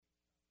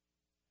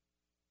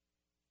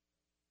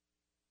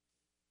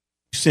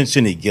sense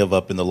any give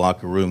up in the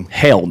locker room?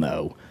 Hell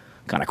no.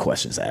 What kind of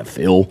questions that,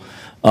 Phil?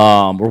 We're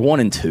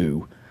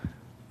 1-2.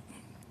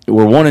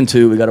 We're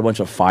 1-2. We got a bunch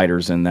of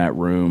fighters in that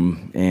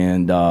room,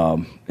 and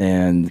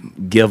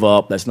give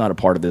up. That's not a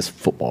part of this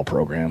football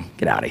program.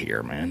 Get out of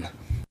here, man.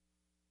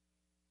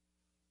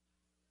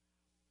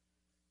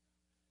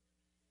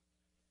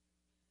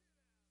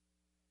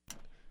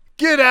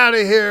 Get out of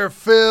here,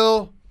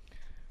 Phil.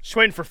 Just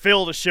waiting for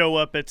Phil to show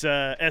up at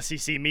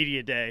SEC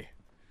Media Day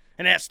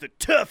and ask the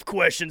tough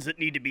questions that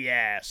need to be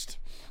asked.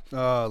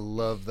 Oh, I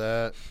love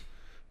that.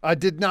 I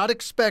did not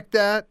expect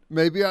that.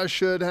 Maybe I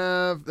should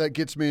have. That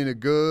gets me in a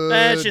good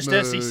It's just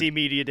mood. SEC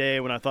Media Day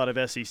when I thought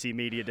of SEC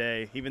Media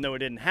Day. Even though it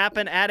didn't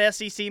happen at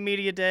SEC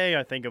Media Day,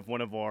 I think of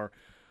one of our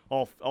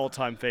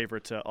all-time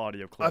favorite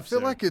audio clips. I feel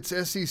there. like it's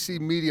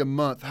SEC Media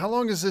Month. How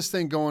long is this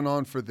thing going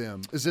on for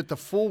them? Is it the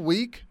full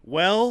week?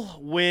 Well,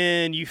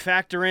 when you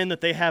factor in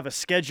that they have a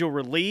schedule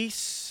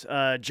release,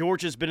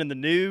 Georgia's been in the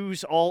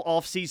news all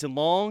off-season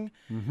long.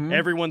 Mm-hmm.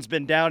 Everyone's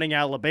been doubting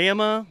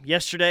Alabama.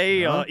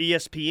 Yesterday,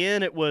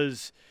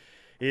 ESPN,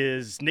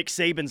 is Nick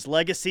Saban's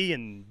legacy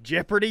in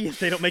jeopardy if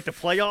they don't make the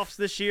playoffs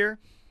this year?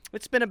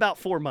 It's been about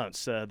 4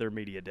 months, their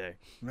media day.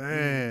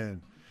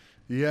 Man,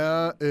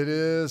 yeah, it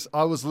is.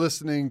 I was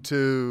listening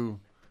to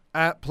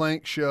at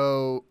Plank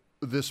Show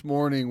this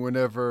morning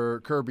whenever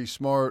Kirby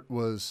Smart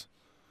was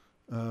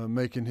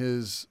making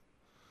his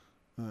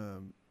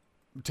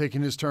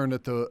taking his turn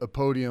at the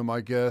podium,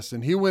 I guess,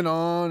 and he went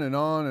on and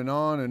on and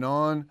on and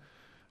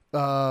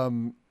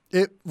on.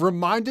 It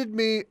reminded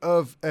me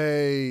of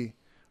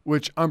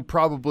which I'm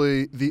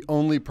probably the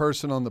only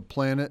person on the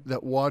planet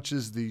that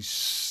watches these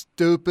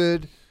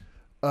stupid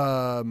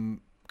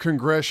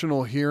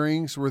congressional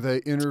hearings where they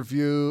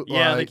interview.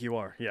 Yeah, I think you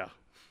are, yeah.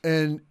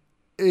 And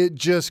it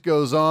just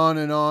goes on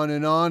and on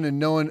and on, and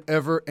no one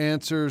ever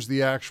answers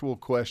the actual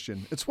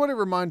question. It's what it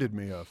reminded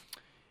me of.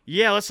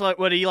 Yeah, that's like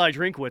what Eli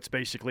Drinkwitz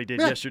basically did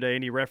yesterday,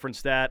 and he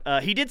referenced that.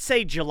 He did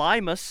say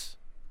Julymas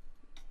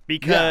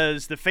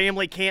because the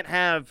family can't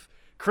have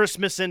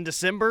Christmas in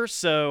December,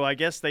 so I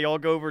guess they all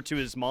go over to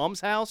his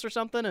mom's house or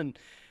something and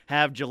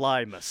have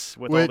Julymas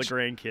with all the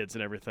grandkids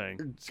and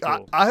everything. It's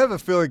cool. I have a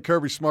feeling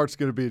Kirby Smart's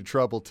going to be in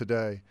trouble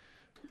today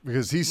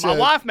because he said my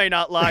wife may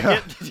not like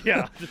it.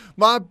 Yeah,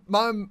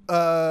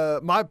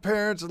 my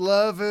parents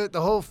love it.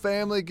 The whole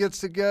family gets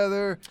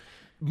together.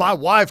 My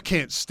wife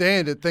can't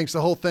stand it, thinks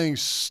the whole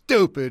thing's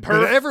stupid,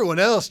 but everyone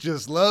else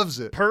just loves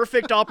it.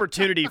 Perfect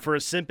opportunity for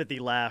a sympathy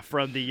laugh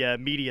from the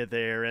media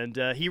there, and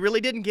he really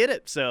didn't get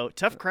it. So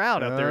tough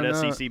crowd out there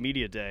at SEC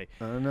Media Day.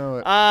 I know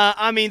it.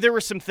 I mean, there were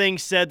some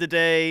things said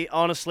today,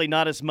 honestly,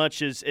 not as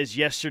much as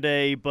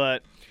yesterday,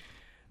 but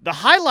the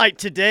highlight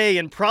today,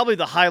 and probably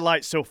the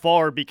highlight so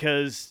far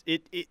because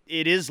it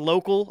is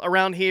local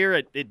around here,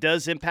 it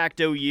does impact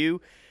OU.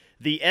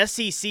 The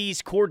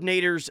SEC's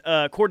coordinator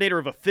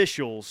of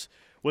officials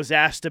was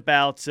asked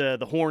about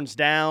the horns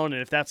down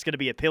and if that's going to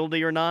be a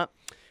penalty or not.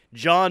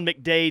 John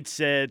McDade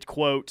said,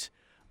 quote,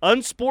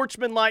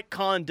 "Unsportsmanlike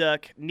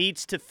conduct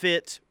needs to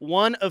fit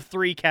one of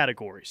three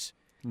categories.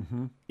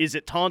 Mm-hmm. Is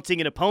it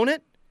taunting an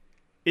opponent?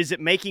 Is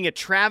it making a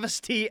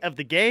travesty of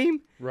the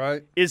game?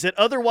 Right. Is it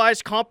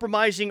otherwise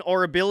compromising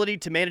our ability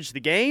to manage the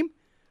game?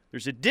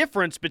 There's a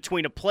difference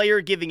between a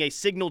player giving a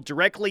signal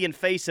directly in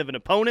face of an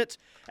opponent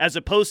as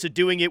opposed to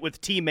doing it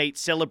with teammates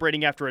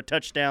celebrating after a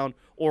touchdown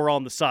or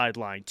on the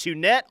sideline. To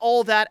net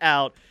all that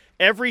out,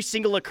 every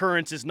single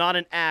occurrence is not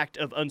an act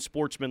of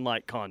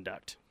unsportsmanlike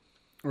conduct."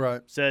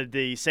 Right. Said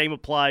the same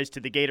applies to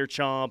the Gator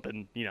Chomp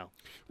and,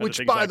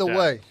 which, by the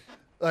way,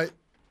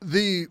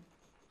 the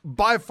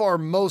by far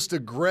most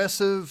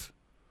aggressive,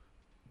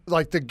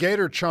 like the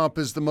Gator Chomp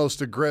is the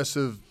most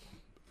aggressive.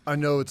 I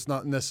know it's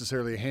not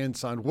necessarily a hand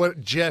sign.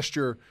 What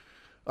gesture?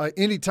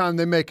 Anytime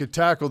they make a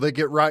tackle, they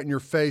get right in your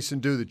face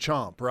and do the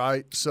chomp,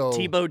 right? So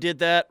Tebow did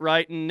that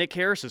right in Nick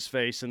Harris's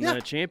face in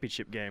the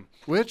championship game.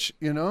 Which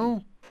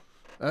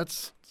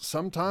that's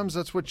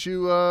what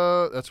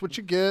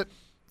you get.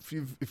 If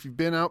you've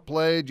been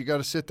outplayed, you got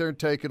to sit there and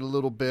take it a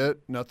little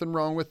bit. Nothing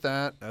wrong with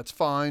that. That's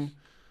fine.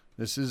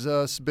 This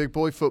is big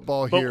boy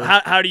football here.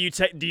 But how do you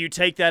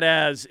take that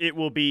as it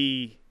will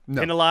be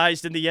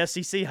penalized in the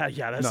SEC?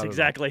 Yeah, that's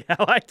exactly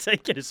how I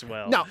take it as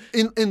well. Now,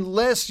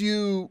 unless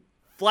you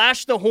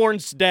flash the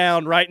horns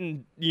down right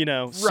in,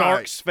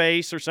 Sark's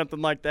face or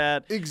something like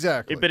that.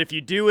 Exactly. But if you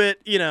do it,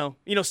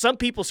 some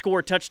people score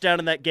a touchdown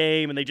in that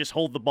game and they just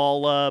hold the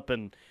ball up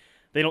and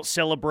they don't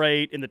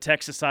celebrate in the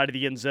Texas side of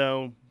the end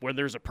zone where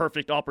there's a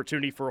perfect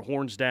opportunity for a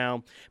horns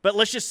down. But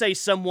let's just say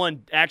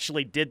someone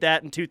actually did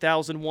that in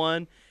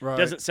 2001. Right.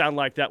 Doesn't sound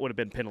like that would have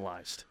been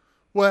penalized.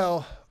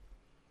 Well,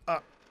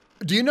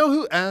 do you know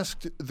who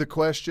asked the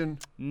question?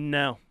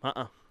 No.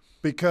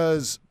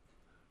 Because,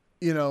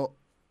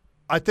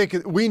 I think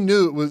we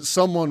knew it was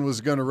someone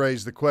was going to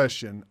raise the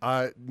question.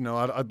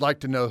 I'd like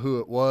to know who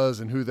it was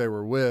and who they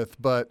were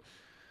with, but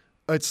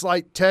it's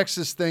like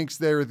Texas thinks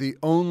they're the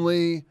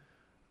only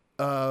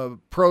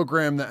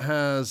program that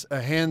has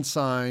a hand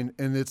sign,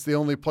 and it's the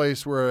only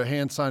place where a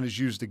hand sign is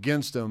used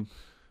against them.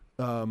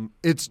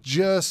 It's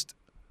just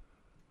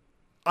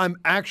I'm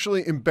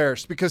actually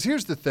embarrassed because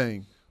here's the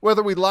thing: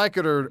 whether we like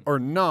it or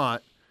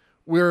not,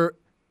 we're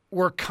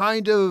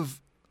kind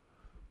of,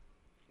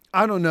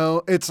 I don't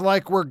know. It's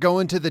like we're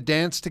going to the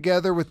dance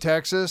together with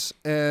Texas,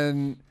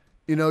 and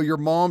your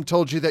mom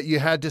told you that you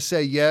had to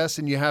say yes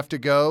and you have to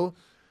go,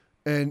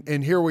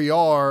 and here we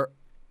are,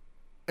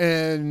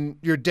 and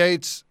your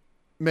date's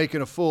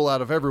making a fool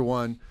out of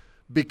everyone.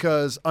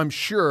 Because I'm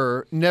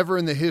sure never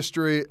in the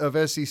history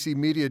of SEC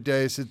Media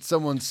Days had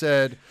someone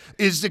said,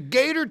 is the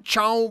Gator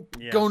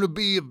Chomp going to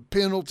be a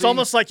penalty? It's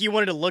almost like you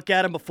wanted to look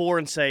at him before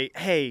and say,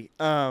 hey,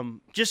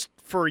 just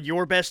for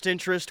your best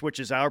interest, which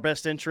is our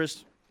best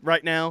interest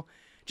right now,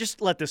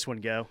 just let this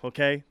one go,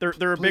 okay? There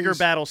are bigger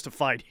battles to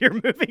fight here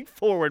moving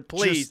forward.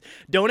 Please,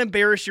 don't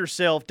embarrass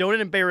yourself.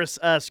 Don't embarrass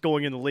us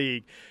going in the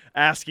league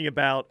asking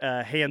about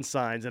hand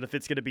signs and if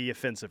it's going to be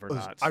offensive or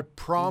not. I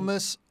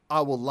promise I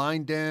will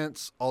line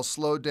dance. I'll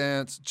slow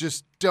dance.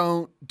 Just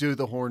don't do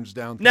the horns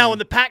down thing. Now, in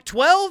the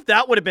Pac-12,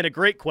 that would have been a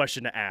great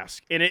question to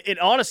ask. And it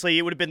honestly,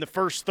 it would have been the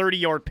first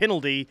 30-yard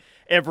penalty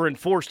ever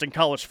enforced in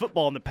college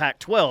football in the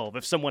Pac-12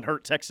 if someone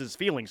hurt Texas'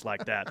 feelings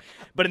like that.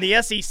 But in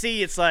the SEC,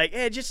 it's like,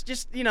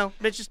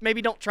 just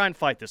maybe don't try and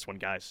fight this one,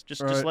 guys.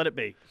 Just let it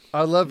be.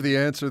 I love the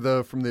answer,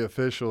 though, from the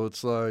official.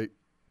 It's like,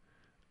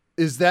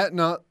 is that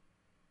not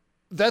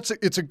 –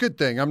 it's a good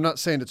thing. I'm not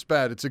saying it's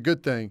bad. It's a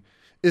good thing.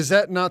 Is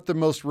that not the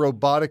most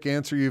robotic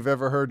answer you've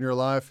ever heard in your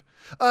life?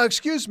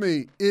 Excuse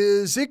me,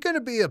 is it going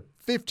to be a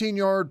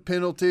 15-yard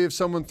penalty if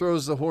someone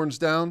throws the horns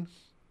down?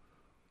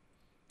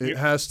 It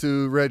has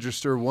to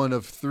register one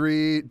of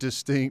 3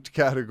 distinct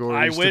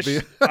categories.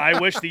 I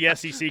wish the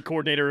SEC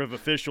coordinator of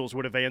officials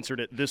would have answered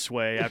it this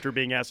way after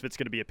being asked if it's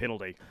going to be a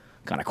penalty.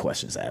 What kind of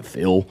questions that,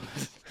 Phil?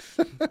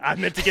 I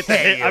meant to get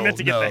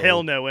the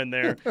hell no in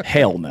there.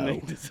 Hell no.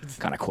 What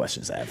kind of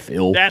questions that,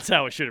 Phil? That's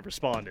how it should have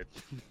responded,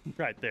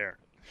 right there.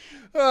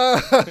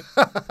 That's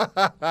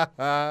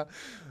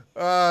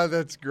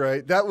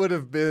great. That would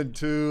have been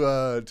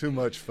too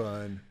much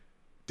fun.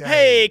 Dang.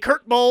 Hey,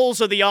 Kirk Bowles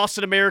of the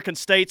Austin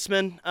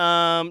American-Statesman.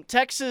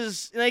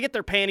 Texas, they get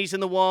their panties in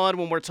the wad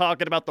when we're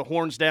talking about the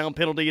horns down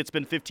penalty. It's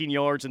been 15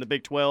 yards in the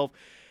Big 12.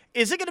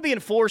 Is it going to be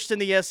enforced in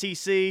the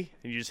SEC? And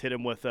you just hit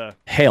him with a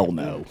hell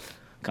no.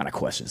 What kind of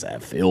questions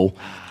that, Phil?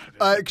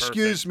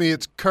 Excuse me,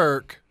 it's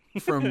Kirk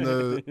from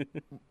the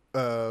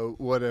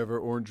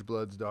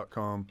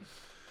orangebloods.com.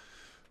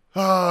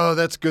 Oh,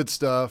 that's good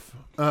stuff.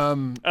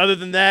 Other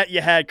than that,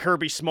 you had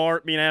Kirby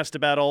Smart being asked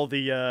about all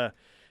the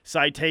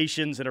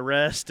citations and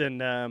arrests,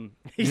 and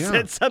he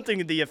said something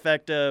to the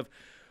effect of,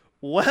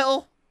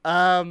 well,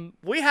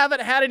 we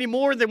haven't had any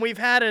more than we've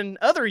had in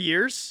other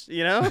years, So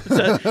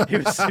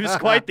it was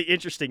quite the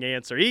interesting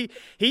answer.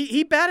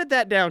 He batted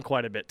that down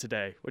quite a bit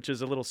today, which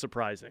is a little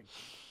surprising.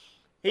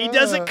 He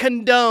doesn't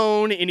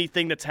condone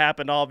anything that's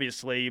happened,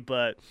 obviously,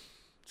 but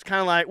it's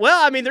kind of like,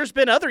 well, I mean, there's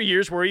been other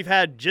years where we've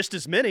had just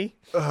as many.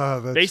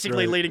 That's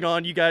basically great. Leading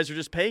on, you guys are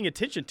just paying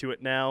attention to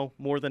it now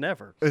more than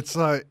ever. It's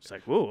like,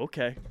 whoa,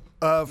 okay.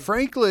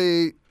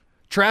 Frankly,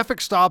 traffic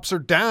stops are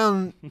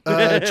down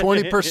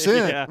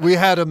 20%. Yeah. We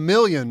had 1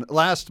 million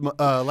last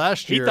year.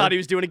 He thought he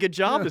was doing a good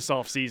job this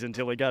offseason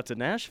until he got to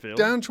Nashville.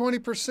 Down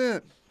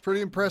 20%.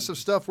 Pretty impressive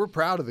stuff. We're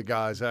proud of the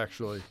guys,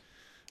 actually.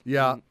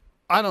 Yeah.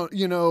 I don't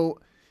know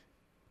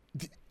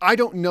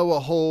a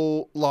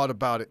whole lot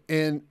about it.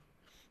 And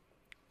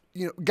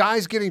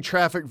guys getting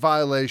traffic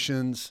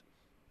violations,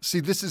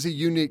 see, this is a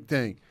unique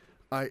thing.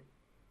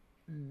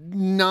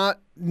 Not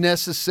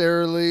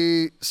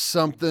necessarily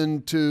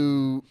something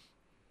to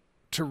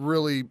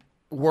really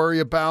worry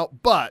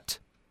about, but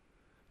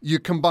you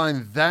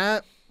combine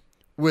that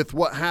with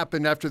what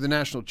happened after the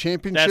national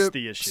championship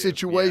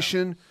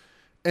situation,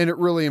 and it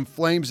really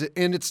inflames it.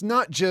 And it's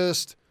not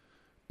just,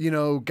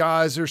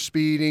 guys are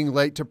speeding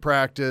late to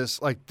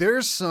practice. Like,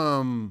 there's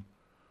some,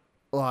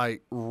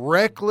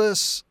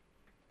 reckless,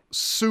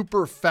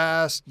 super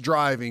fast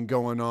driving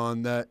going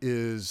on that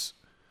is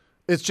 –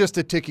 it's just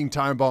a ticking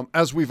time bomb,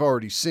 as we've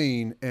already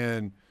seen.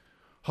 And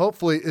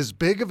hopefully, as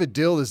big of a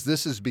deal as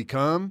this has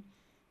become,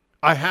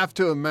 I have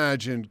to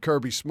imagine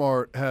Kirby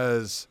Smart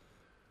has,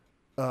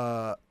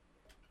 addressed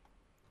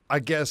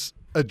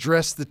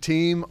the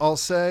team, I'll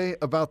say,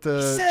 about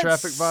the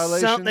traffic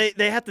violation.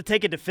 They have to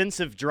take a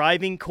defensive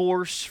driving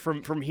course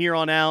from here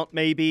on out,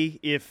 maybe,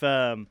 if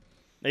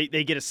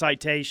they get a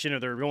citation or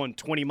they're going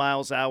 20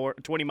 miles an hour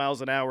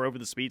over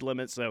the speed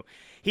limit. So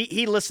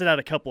he listed out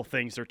a couple of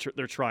things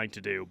they're trying to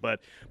do,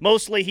 but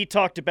mostly he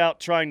talked about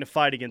trying to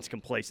fight against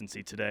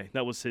complacency today.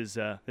 That was his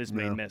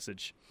main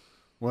message.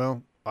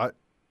 Well, I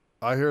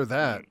hear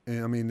that.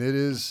 I mean, it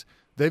is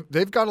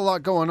they've got a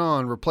lot going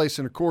on,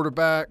 replacing a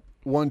quarterback,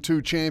 won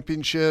 2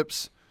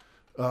 championships.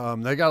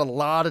 They got a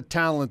lot of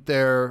talent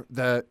there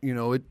that,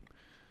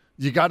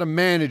 you got to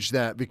manage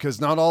that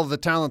because not all of the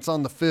talent's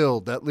on the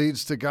field. That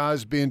leads to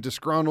guys being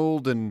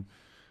disgruntled and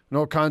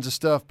all kinds of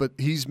stuff, but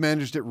he's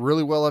managed it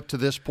really well up to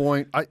this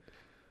point.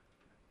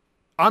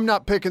 I'm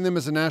not picking them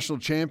as a national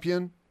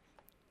champion,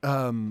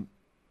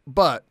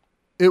 but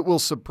it will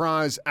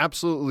surprise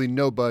absolutely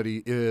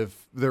nobody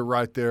if they're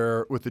right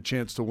there with the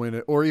chance to win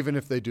it, or even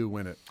if they do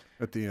win it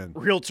at the end.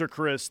 Realtor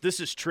Chris, this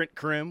is Trent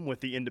Krim with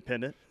the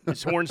Independent.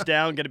 Is horns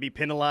down going to be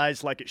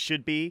penalized like it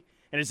should be?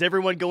 And is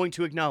everyone going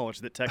to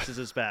acknowledge that Texas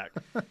is back?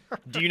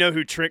 Do you know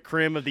who Trent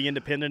Krim of the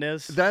Independent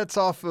is? That's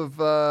off of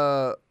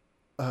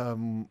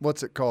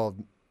what's it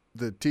called?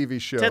 The TV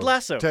show. Ted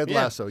Lasso. Ted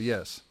Lasso,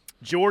 yes.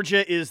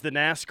 Georgia is the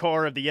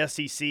NASCAR of the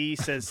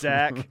SEC, says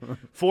Zach.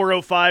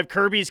 405,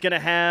 Kirby's going to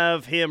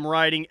have him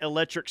riding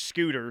electric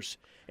scooters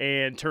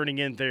and turning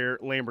in their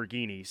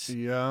Lamborghinis.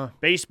 Yeah.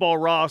 Baseball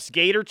Ross,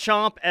 Gator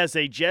Chomp as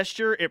a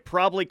gesture, it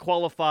probably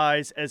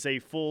qualifies as a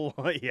full,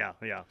 yeah,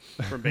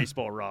 from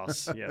Baseball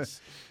Ross,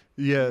 yes.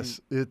 Yes,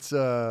 it's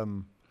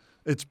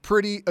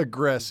pretty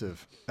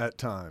aggressive at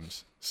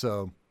times.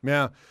 So,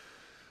 yeah.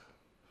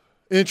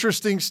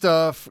 Interesting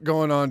stuff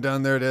going on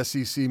down there at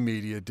SEC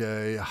Media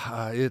Day.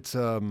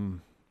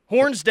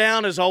 Horns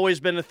down has always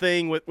been a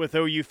thing with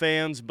OU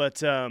fans,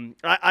 but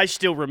I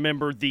still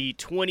remember the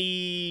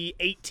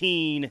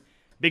 2018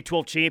 Big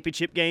 12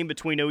 championship game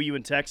between OU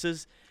and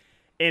Texas.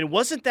 And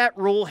wasn't that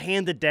rule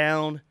handed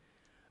down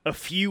a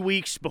few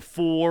weeks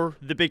before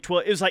the Big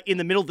 12? It was like in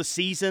the middle of the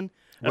season.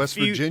 West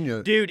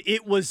Virginia. Dude,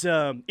 it was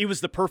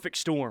the perfect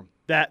storm,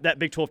 that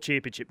Big 12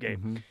 championship game.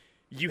 Mm-hmm.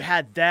 You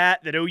had that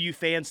OU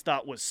fans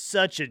thought was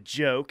such a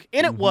joke,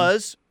 and it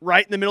was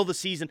right in the middle of the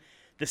season.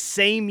 The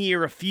same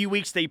year, a few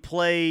weeks, they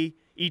play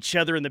each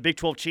other in the Big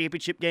 12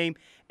 championship game,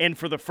 and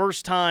for the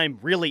first time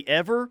really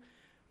ever,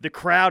 the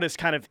crowd is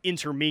kind of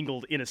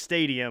intermingled in a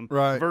stadium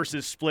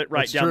versus split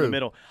right That's down true. the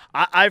middle.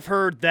 I've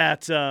heard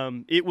that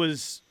it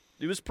was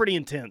pretty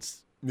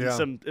intense. Yeah.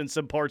 In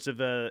some parts of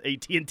the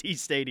AT&T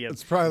Stadium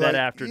It's probably that like,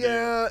 afternoon.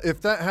 yeah,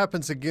 if that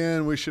happens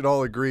again, we should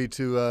all agree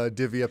to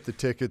divvy up the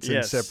tickets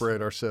and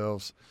separate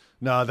ourselves.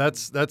 No,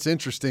 that's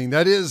interesting.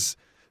 That is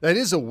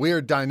a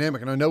weird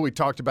dynamic, and I know we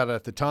talked about it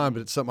at the time,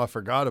 but it's something I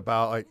forgot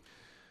about. Like,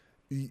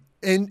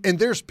 and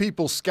there's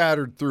people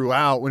scattered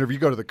throughout. Whenever you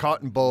go to the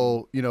Cotton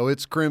Bowl,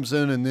 it's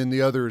crimson, and then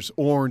the other's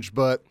orange,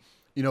 but.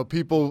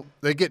 People,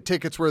 they get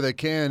tickets where they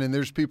can, and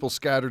there's people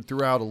scattered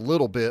throughout a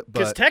little bit.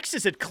 Because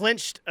Texas had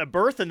clinched a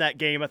berth in that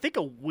game, I think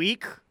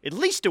at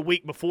least a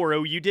week before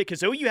OU did,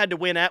 because OU had to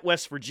win at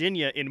West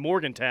Virginia in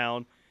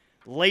Morgantown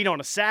late on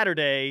a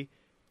Saturday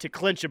to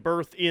clinch a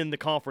berth in the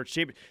conference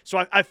championship.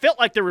 So I felt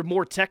like there were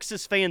more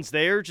Texas fans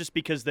there just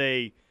because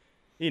they,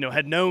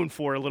 had known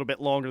for a little bit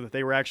longer that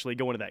they were actually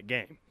going to that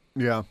game.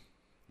 Yeah.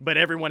 But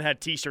everyone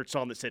had T-shirts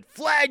on that said,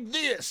 "Flag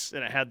this!"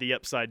 and it had the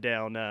upside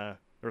down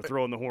or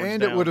throwing the horns down.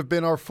 And it would have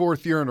been our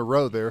fourth year in a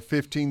row there,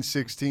 15,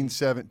 16,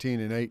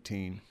 17, and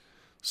 18.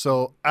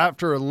 So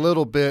after a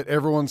little bit,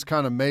 everyone's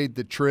kind of made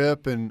the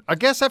trip. And I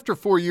guess after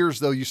 4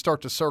 years, though, you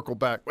start to circle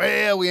back.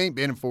 Well, we ain't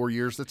been in 4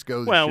 years. Let's go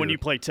this Well, year. when you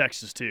play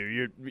Texas,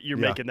 too, you're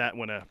making that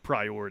one a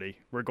priority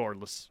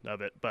regardless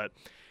of it. But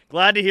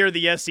glad to hear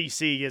the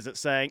SEC isn't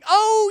saying,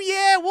 "Oh,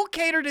 yeah, we'll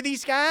cater to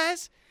these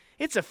guys.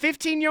 It's a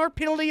 15-yard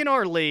penalty in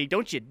our league.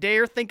 Don't you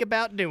dare think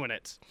about doing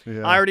it."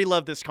 Yeah. I already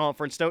love this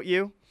conference, don't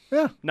you?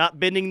 Yeah. Not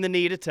bending the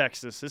knee to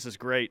Texas. This is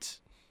great.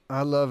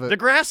 I love it. The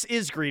grass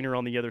is greener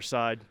on the other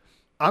side.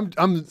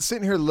 I'm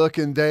sitting here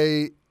looking.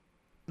 They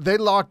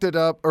locked it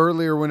up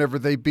earlier whenever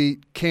they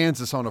beat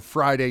Kansas on a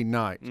Friday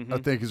night, I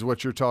think is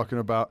what you're talking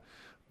about.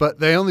 But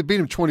they only beat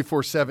them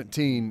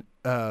 24-17.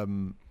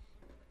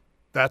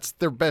 That's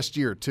their best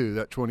year, too,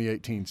 that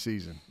 2018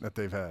 season that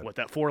they've had. What,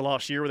 that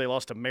 4-loss year where they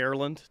lost to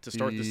Maryland to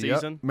start the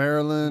season?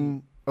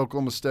 Maryland,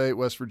 Oklahoma State,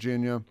 West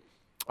Virginia.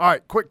 All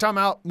right, quick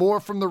timeout. More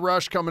from The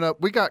Rush coming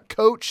up. We got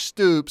Coach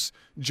Stoops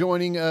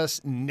joining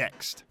us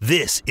next.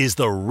 This is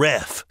the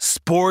Ref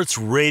Sports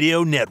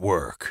Radio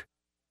Network.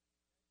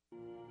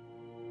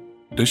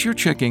 Does your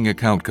checking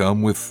account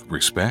come with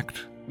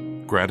respect,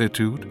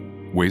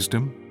 gratitude,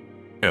 wisdom?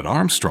 At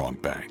Armstrong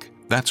Bank,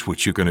 that's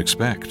what you can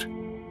expect.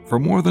 For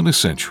more than a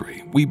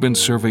century, we've been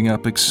serving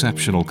up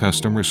exceptional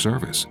customer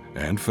service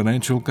and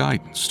financial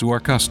guidance to our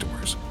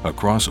customers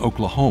across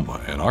Oklahoma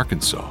and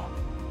Arkansas.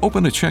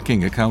 Open a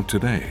checking account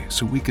today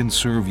so we can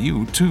serve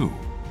you too.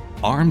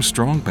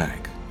 Armstrong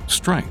Bank.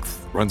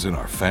 Strength runs in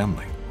our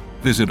family.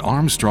 Visit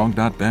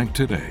armstrong.bank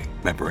today.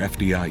 Member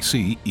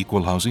FDIC,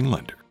 Equal Housing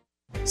Lender.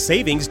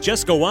 Savings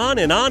just go on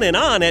and on and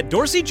on at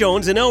Dorsey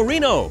Jones in El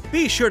Reno.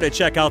 Be sure to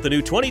check out the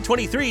new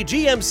 2023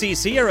 GMC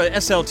Sierra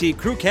SLT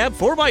Crew Cab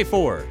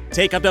 4x4.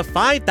 Take up to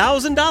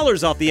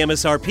 $5,000 off the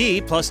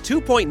MSRP plus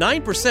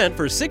 2.9%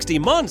 for 60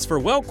 months for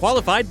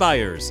well-qualified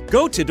buyers.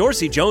 Go to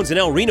Dorsey Jones in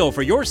El Reno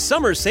for your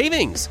summer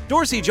savings.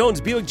 Dorsey Jones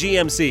Buick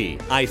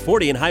GMC,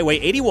 I-40 and Highway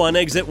 81,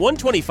 exit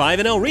 125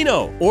 in El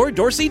Reno, or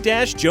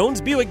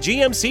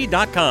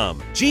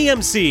dorsey-jonesbuickgmc.com.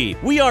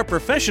 GMC, we are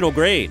professional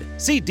grade.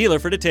 See dealer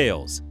for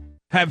details.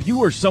 Have you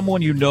or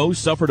someone you know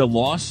suffered a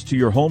loss to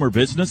your home or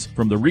business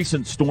from the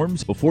recent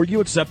storms? Before you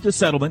accept a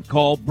settlement,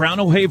 call Brown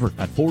O'Haver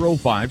at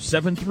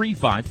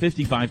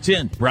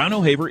 405-735-5510. Brown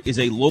O'Haver is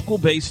a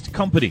local-based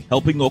company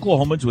helping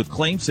Oklahomans with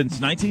claims since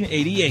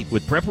 1988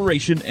 with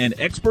preparation and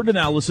expert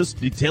analysis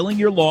detailing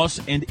your loss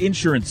and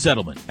insurance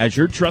settlement. As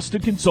your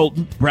trusted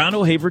consultant, Brown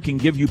O'Haver can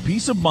give you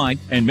peace of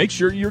mind and make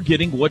sure you're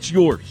getting what's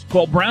yours.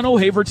 Call Brown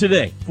O'Haver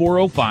today,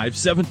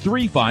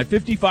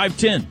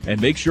 405-735-5510,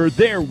 and make sure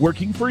they're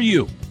working for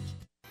you.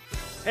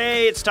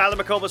 Hey, it's Tyler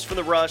McComas from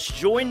The Rush.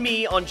 Join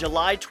me on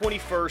July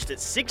 21st at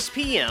 6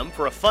 p.m.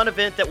 for a fun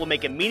event that will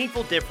make a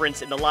meaningful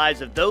difference in the lives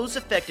of those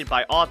affected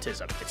by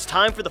autism. It's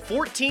time for the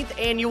 14th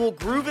annual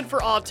Groovin' for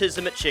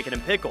Autism at Chicken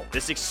and Pickle.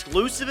 This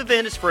exclusive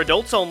event is for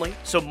adults only,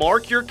 so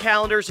mark your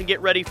calendars and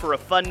get ready for a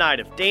fun night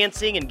of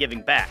dancing and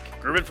giving back.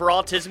 Groovin' for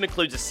Autism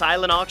includes a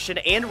silent auction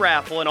and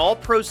raffle, and all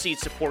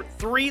proceeds support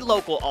 3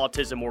 local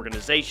autism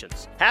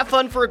organizations. Have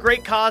fun for a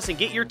great cause and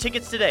get your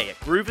tickets today at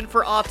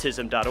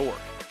groovinforautism.org.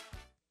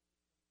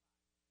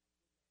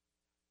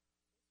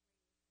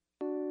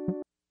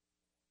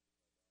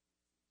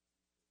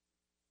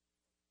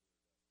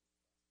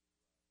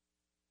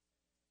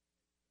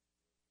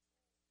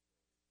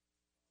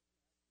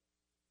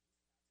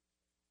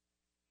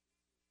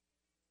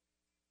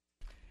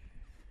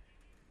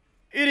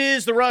 It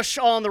is The Rush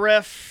on the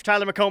Ref.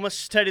 Tyler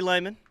McComas, Teddy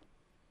Lehman.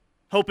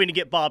 Hoping to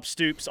get Bob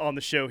Stoops on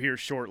the show here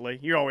shortly.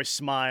 You always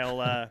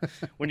smile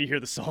when you hear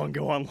the song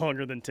go on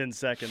longer than 10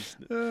 seconds.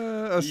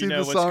 I see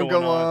the song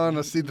go on.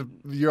 I see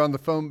you're on the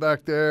phone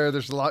back there.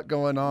 There's a lot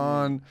going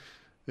on.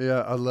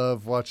 Yeah, I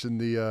love watching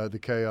the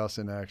chaos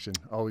in action.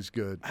 Always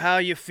good. How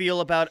you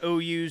feel about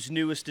OU's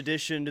newest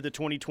addition to the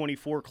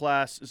 2024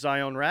 class,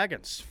 Zion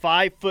Raggins?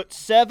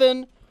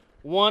 5'7",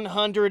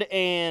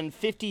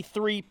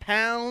 153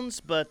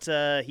 pounds, but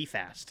he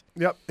fast.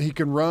 Yep, he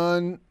can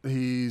run.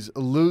 He's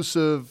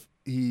elusive.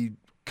 He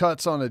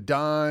cuts on a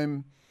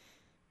dime.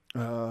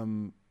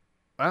 I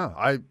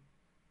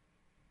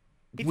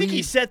think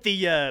he set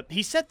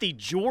the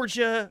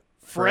Georgia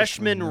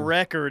freshman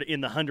record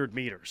in the 100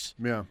 meters.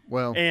 Yeah,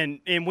 well, and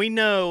we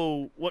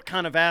know what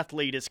kind of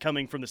athlete is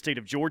coming from the state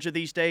of Georgia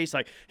these days,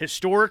 like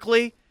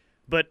historically,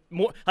 but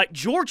more like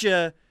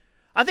Georgia.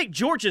 I think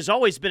Georgia's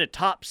always been a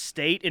top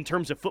state in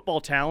terms of football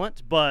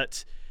talent,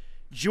 but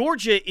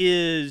Georgia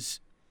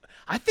is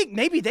 – I think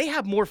maybe they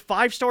have more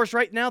 5-stars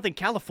right now than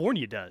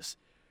California does.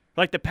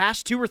 Like the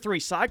past 2 or 3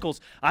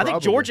 cycles, I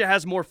think Georgia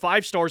has more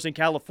 5-stars than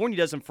California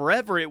does, and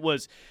forever it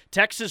was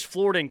Texas,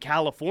 Florida, and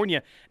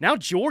California. Now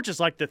Georgia's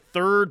like the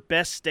 3rd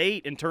best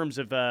state in terms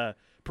of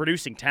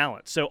producing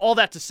talent. So all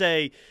that to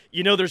say,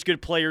 there's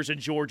good players in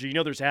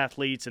Georgia. There's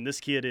athletes, and this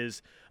kid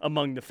is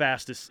among the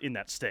fastest in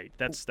that state.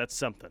 That's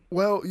something.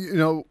 Well,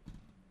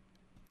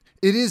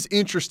 it is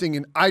interesting,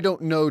 and I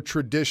don't know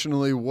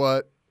traditionally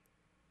what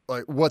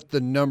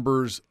the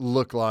numbers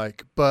look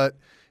like, but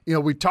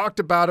we talked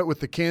about it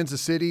with the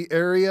Kansas City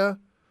area,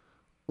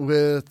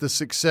 with the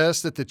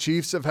success that the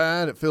Chiefs have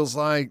had. It feels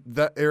like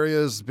that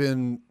area has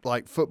been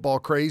like football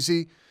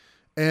crazy.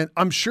 And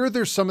I'm sure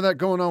there's some of that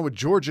going on with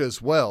Georgia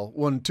as well.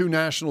 Won 2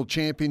 national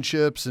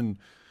championships, and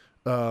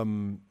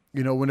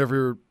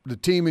whenever the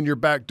team in your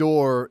back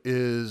door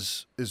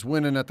is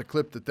winning at the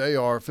clip that they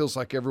are, it feels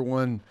like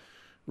everyone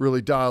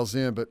really dials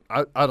in. But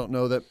I don't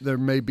know, that there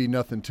may be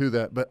nothing to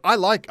that. But I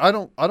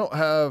don't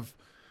have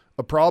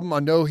a problem. I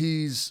know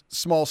he's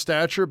small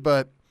stature,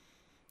 but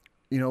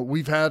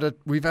we've had a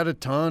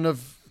ton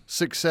of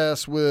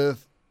success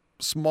with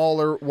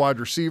smaller wide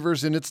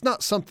receivers, and it's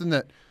not something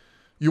that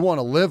you want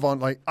to live on.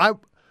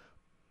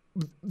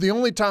 The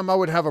only time I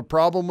would have a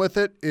problem with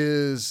it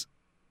is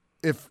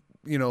if,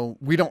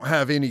 we don't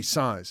have any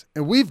size.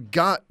 And we've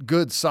got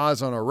good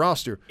size on our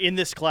roster. In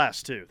this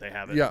class, too, they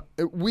have it. Yeah.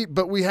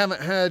 But we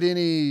haven't had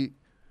any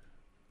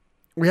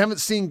 – we haven't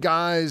seen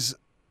guys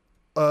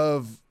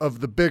of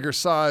the bigger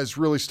size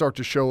really start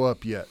to show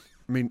up yet.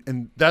 I mean,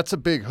 and that's a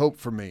big hope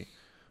for me.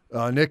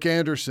 Nick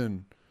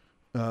Anderson,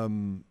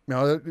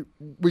 now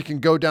we can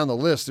go down the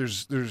list.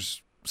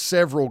 There's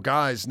several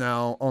guys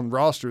now on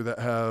roster that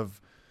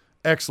have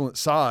excellent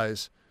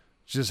size,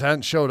 just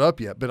hadn't showed up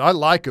yet. But I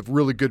like a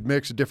really good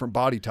mix of different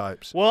body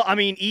types. Well, I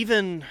mean,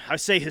 even I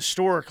say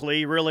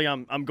historically, really,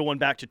 I'm going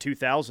back to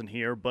 2000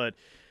 here, but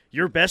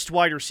your best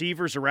wide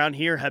receivers around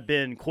here have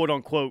been quote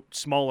unquote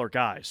smaller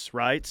guys,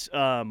 right?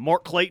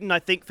 Mark Clayton, I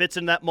think, fits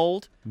in that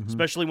mold,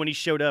 especially when he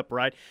showed up,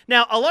 right?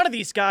 Now, a lot of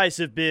these guys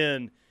have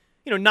been,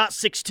 not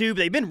 6'2", but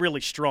they've been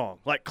really strong.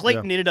 Like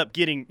Clayton ended up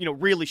getting,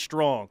 really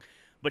strong.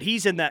 But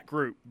he's in that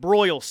group.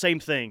 Broyle, same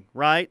thing,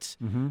 right?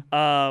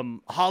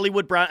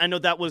 Hollywood Brown, I know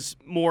that was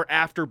more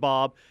after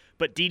Bob,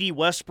 but D.D.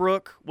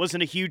 Westbrook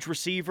wasn't a huge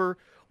receiver.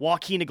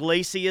 Joaquin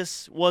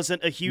Iglesias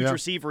wasn't a huge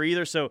receiver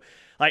either. So,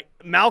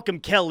 Malcolm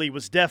Kelly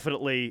was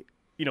definitely,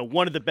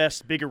 one of the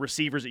best bigger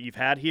receivers that you've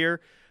had here.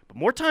 But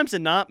more times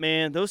than not,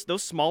 man,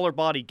 those smaller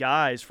body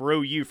guys for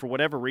OU, for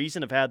whatever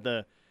reason, have had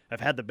the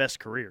best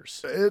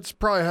careers. It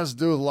probably has to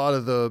do with a lot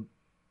of the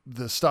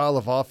style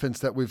of offense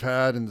that we've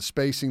had and the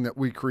spacing that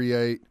we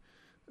create.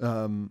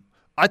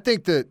 I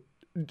think that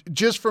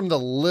just from the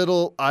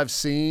little I've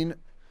seen,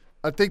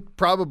 I think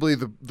probably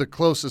the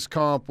closest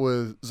comp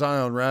with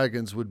Zion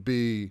Raggins would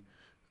be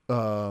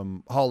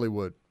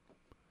Hollywood.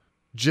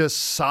 Just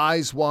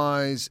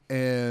size-wise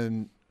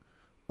and,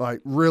 like,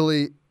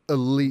 really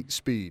elite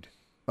speed.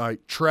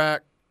 Like,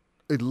 track,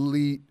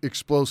 elite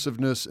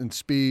explosiveness and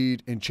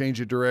speed and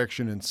change of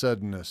direction and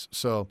suddenness.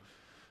 So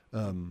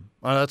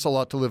that's a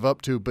lot to live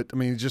up to, but, I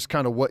mean, just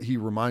kind of what he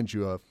reminds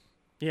you of.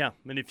 Yeah,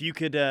 and if you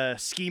could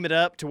scheme it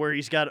up to where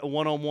he's got a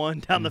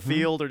one-on-one down the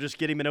field or just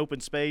get him in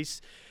open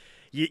space,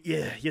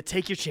 you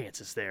take your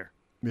chances there.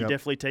 You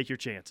definitely take your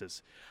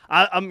chances.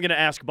 I'm going to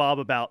ask Bob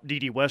about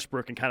D.D.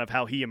 Westbrook and kind of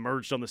how he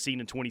emerged on the scene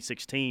in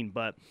 2016,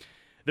 but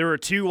there are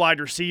two wide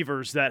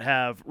receivers that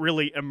have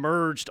really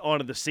emerged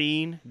onto the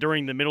scene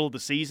during the middle of the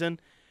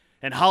season,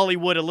 and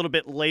Hollywood a little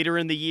bit later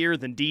in the year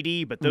than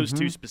D.D., but those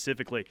two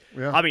specifically.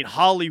 Yeah. I mean,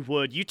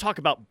 Hollywood, you talk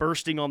about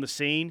bursting on the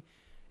scene.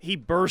 He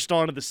burst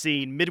onto the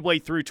scene midway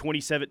through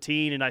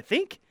 2017, and I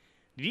think,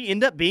 did he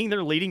end up being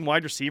their leading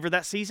wide receiver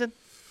that season?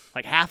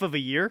 Like half of a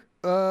year?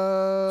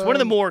 It's one of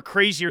the more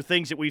crazier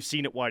things that we've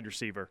seen at wide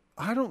receiver.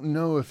 I don't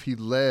know if he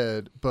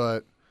led,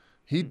 but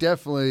he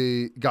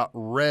definitely got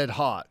red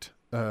hot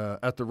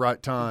at the right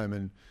time.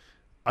 And,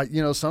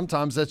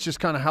 sometimes that's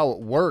just kind of how it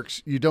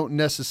works. You don't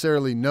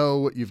necessarily know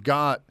what you've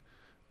got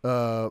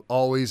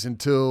always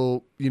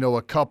until,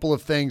 a couple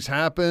of things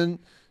happen.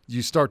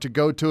 You start to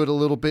go to it a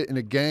little bit in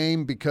a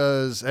game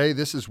because, hey,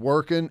 this is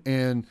working,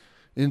 and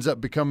ends up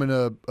becoming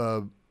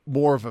a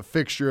more of a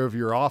fixture of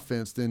your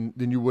offense than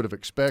you would have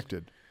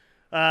expected.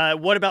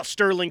 What about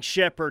Sterling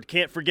Shepard?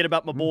 Can't forget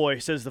about my boy,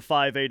 says the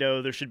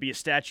 580. There should be a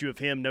statue of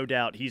him, no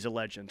doubt. He's a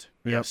legend.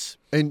 Yep. Yes.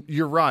 And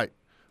you're right.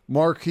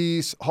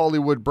 Marquise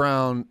Hollywood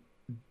Brown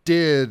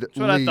did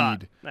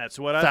lead. That's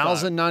what I thought.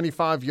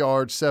 1,095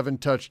 yards, 7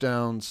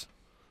 touchdowns,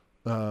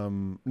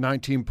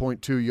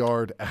 19.2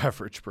 yard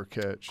average per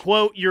catch.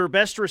 Quote, your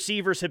best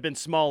receivers have been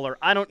smaller.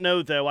 I don't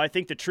know, though. I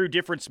think the true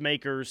difference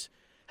makers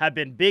have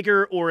been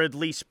bigger or at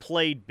least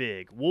played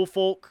big.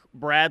 Woolfolk,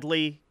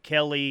 Bradley,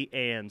 Kelly,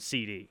 and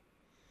CD.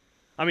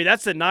 I mean,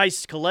 that's a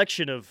nice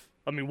collection of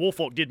 – I mean,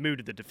 Woolfolk did move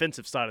to the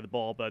defensive side of the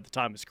ball by the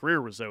time his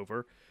career was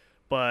over.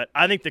 But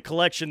I think the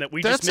collection that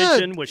we just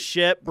mentioned with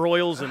Shep,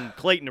 Broyles, and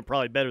Clayton are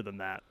probably better than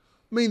that.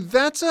 I mean,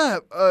 that's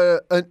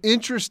an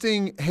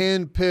interesting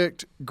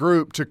hand-picked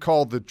group to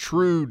call the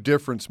true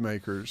difference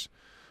makers.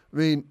 I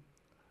mean,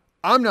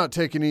 I'm not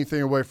taking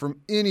anything away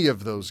from any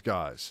of those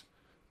guys.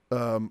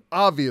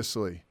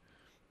 Obviously,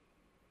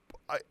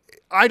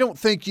 I don't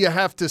think you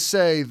have to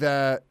say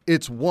that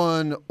it's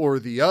one or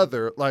the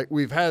other. Like,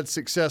 we've had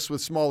success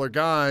with smaller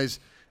guys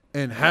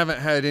and haven't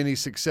had any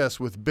success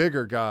with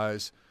bigger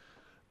guys.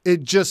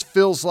 It just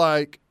feels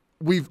like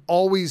we've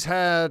always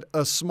had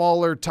a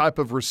smaller type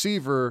of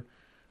receiver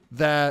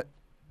that,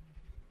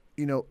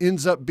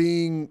 ends up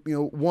being,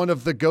 one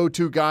of the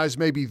go-to guys,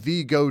 maybe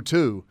the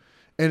go-to.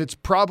 And it's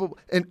probably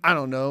 – and I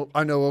don't know.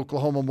 I know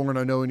Oklahoma more than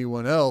I know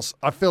anyone else.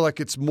 I feel like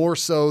it's more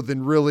so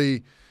than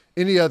really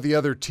any of the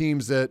other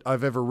teams that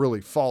I've ever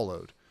really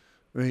followed.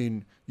 I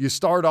mean, you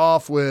start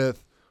off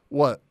with,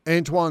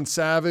 Antoine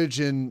Savage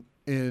in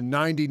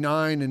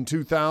 99 and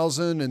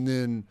 2000, and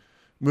then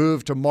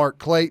move to Mark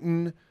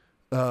Clayton.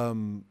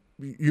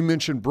 You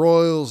mentioned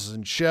Broyles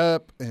and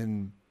Shep,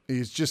 and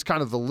it's just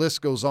kind of the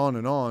list goes on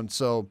and on.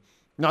 So –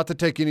 not to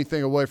take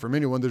anything away from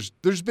anyone,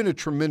 there's been a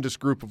tremendous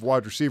group of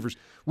wide receivers.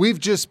 We've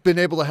just been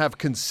able to have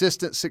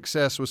consistent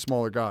success with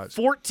smaller guys.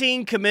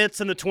 14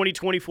 commits in the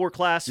 2024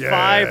 class. Yeah.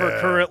 5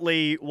 are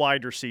currently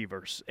wide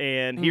receivers.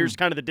 And here's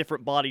kind of the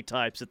different body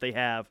types that they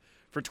have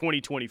for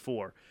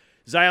 2024.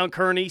 Zion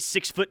Kearney,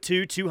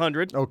 6'2",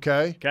 200.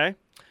 Okay.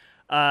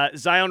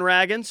 Zion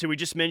Raggins, who we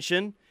just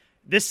mentioned.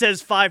 This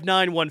says 5'9",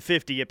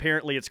 150.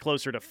 Apparently, it's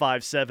closer to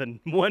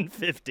 5'7",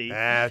 150.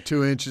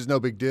 2 inches, no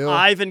big deal.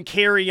 Ivan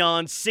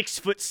Carrion,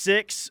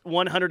 6'6",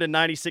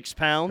 196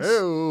 pounds.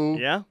 Ew.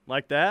 Yeah,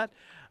 like that.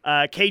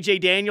 KJ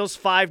Daniels,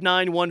 5'9",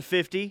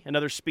 150.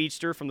 Another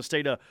speedster from the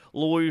state of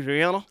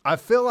Louisiana. I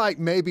feel like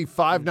maybe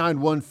 5'9",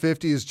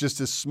 150 is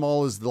just as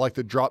small as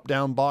the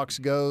drop-down box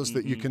goes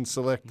that you can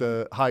select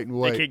the height and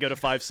weight. They can't go to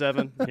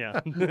 5'7".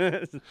 Yeah.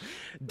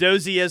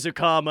 Dozie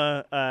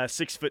Ezukama,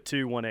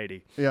 6'2",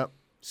 180. Yeah.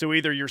 So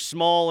either you're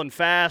small and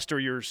fast or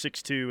you're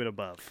 6'2" and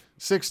above.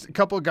 A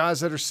couple of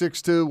guys that are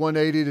 6'2",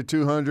 180 to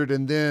 200,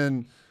 and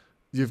then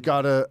you've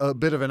got a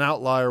bit of an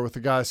outlier with the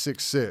guy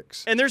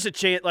 6'6". And there's a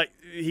chance,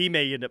 he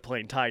may end up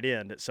playing tight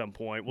end at some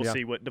point. We'll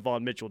see what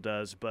Devon Mitchell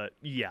does, but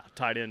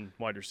tight end,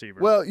 wide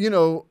receiver.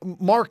 Well,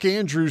 Mark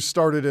Andrews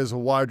started as a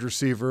wide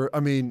receiver.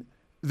 I mean,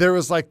 there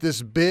was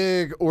this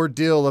big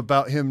ordeal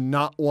about him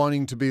not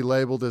wanting to be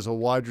labeled as a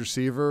wide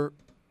receiver.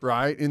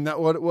 Right? Isn't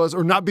that what it was?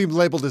 Or not being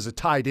labeled as a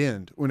tight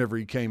end whenever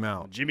he came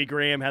out. Jimmy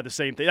Graham had the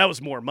same thing. That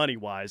was more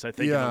money-wise, I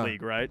think, in the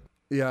league, right?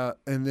 Yeah,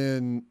 and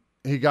then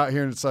he got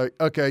here and it's like,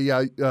 okay,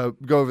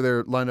 go over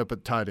there, line up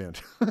at tight end.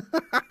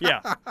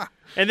 Yeah.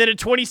 And then in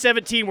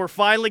 2017, we're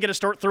finally going to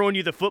start throwing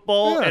you the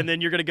football, and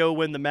then you're going to go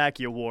win the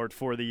Mackey Award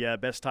for the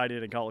best tight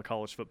end in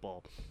college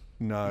football.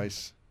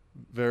 Nice.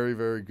 Very,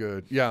 very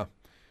good. Yeah.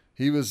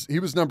 He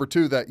was number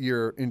 2 that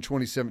year in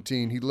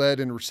 2017. He led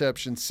in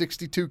receptions,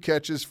 62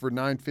 catches for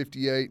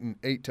 958 and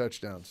 8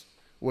 touchdowns.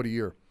 What a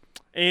year.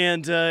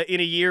 And in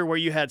a year where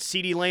you had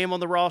CeeDee Lamb on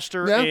the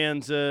roster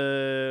and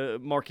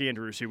Mark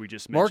Andrews, who we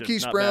just mentioned.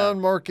 Marquise Not Brown,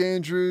 bad. Mark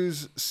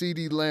Andrews,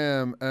 CeeDee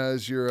Lamb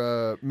as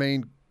your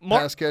main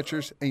pass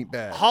catchers ain't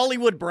bad.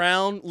 Hollywood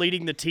Brown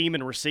leading the team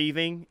in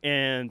receiving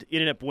and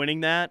ended up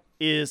winning that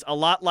is a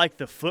lot like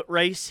the foot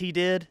race he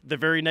did the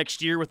very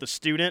next year with the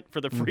student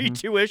for the free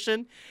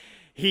tuition.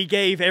 He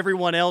gave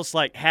everyone else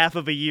like half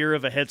of a year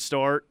of a head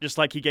start, just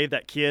like he gave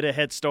that kid a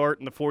head start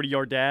in the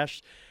 40-yard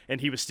dash,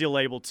 and he was still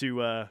able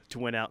to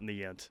win out in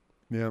the end.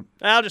 Yeah.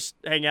 I'll just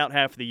hang out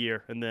half of the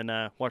year and then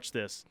watch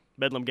this.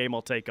 Bedlam game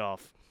will take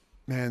off.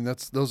 Man,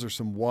 those are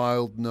some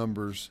wild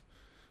numbers.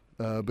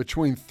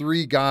 Between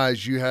 3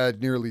 guys, you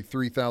had nearly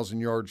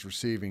 3,000 yards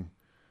receiving.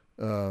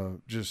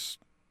 Just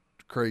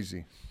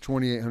crazy.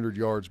 2,800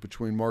 yards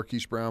between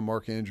Marquise Brown,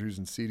 Mark Andrews,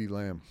 and CeeDee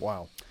Lamb.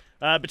 Wow.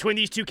 Between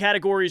these two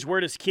categories,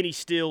 where does Kenny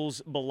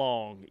Stills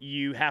belong?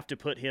 You have to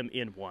put him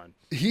in one.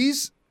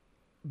 He's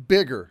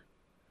Bigger.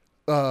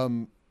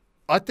 I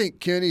think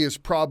Kenny is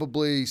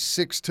probably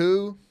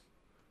 6'2",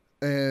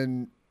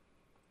 and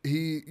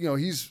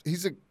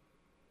he's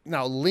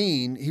now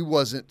lean. He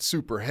wasn't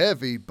super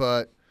heavy,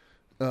 but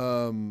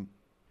 6'2",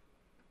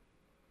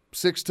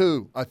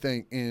 I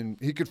think, and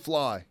he could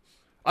fly.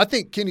 I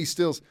think Kenny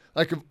Stills,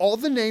 like of all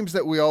the names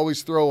that we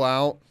always throw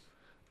out,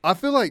 I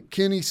feel like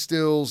Kenny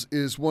Stills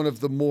is one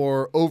of the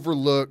more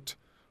overlooked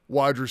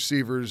wide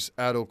receivers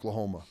at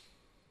Oklahoma.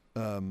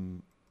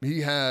 He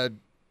had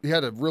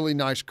a really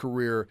nice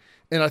career,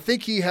 and I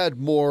think he had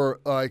more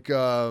like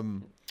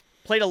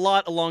played a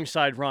lot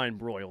alongside Ryan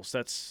Broyles.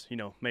 That's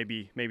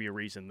maybe a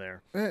reason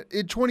there.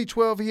 In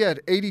 2012, he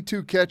had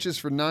 82 catches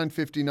for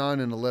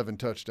 959 and 11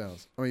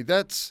 touchdowns. I mean,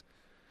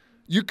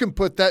 you can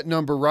put that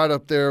number right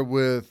up there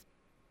with,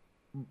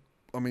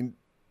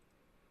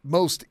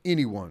 most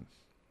anyone.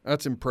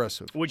 That's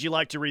impressive. Would you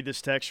like to read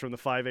this text from the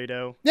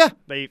 580? Yeah.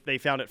 They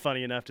found it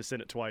funny enough to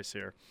send it twice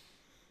here.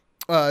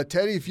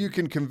 Teddy, if you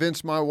can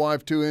convince my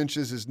wife 2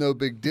 inches is no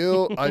big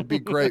deal, I'd be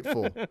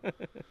grateful.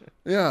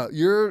 Yeah,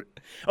 you're.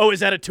 Oh, is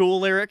that a Tool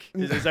lyric?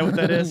 Is that what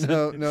that is?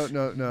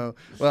 No.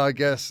 Well, I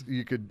guess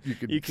you could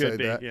say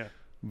be, that. Yeah.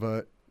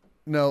 But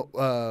no,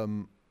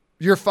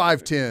 you're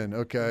 5'10".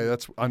 Okay,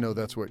 I know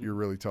that's what you're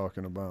really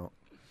talking about.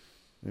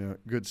 Yeah,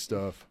 good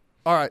stuff.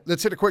 All right,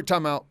 let's hit a quick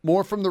timeout.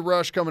 More from The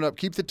Rush coming up.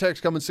 Keep the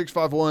text coming,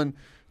 651-3439,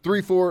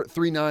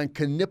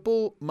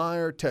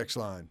 Knippelmeyer text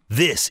line.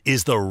 This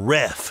is the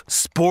Ref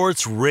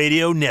Sports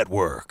Radio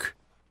Network.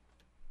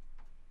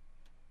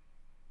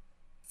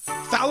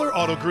 Fowler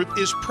Auto Group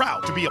is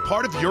proud to be a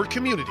part of your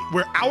community,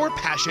 where our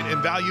passion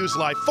and values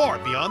lie far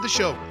beyond the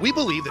show. We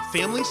believe that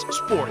families,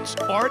 sports,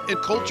 art, and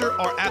culture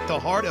are at the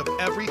heart of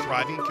every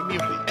thriving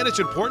community. And it's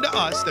important to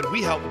us that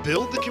we help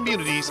build the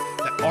communities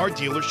that our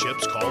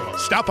dealerships call home.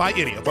 Stop by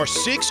any of our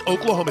 6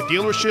 Oklahoma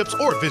dealerships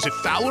or visit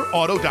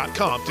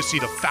FowlerAuto.com to see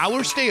the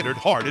Fowler Standard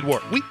hard at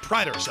work. We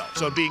pride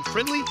ourselves on being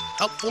friendly,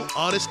 helpful,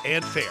 honest,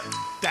 and fair.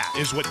 That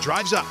is what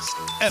drives us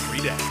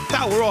every day.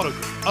 Fowler Auto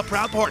Group, a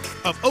proud partner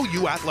of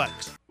OU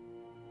Athletics.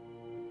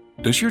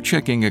 Does your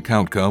checking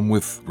account come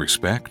with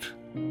respect,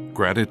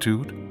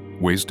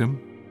 gratitude,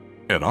 wisdom?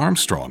 At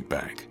Armstrong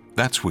Bank,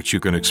 that's what you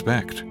can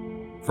expect.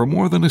 For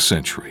more than a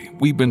century,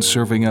 we've been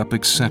serving up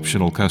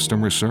exceptional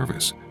customer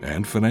service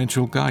and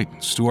financial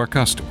guidance to our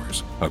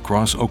customers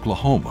across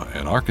Oklahoma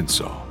and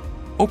Arkansas.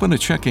 Open a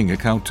checking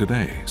account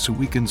today so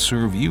we can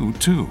serve you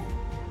too.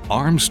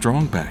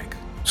 Armstrong Bank.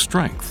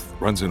 Strength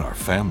runs in our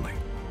family.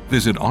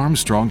 Visit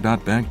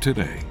armstrong.bank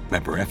today.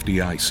 Member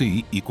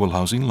FDIC, Equal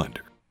Housing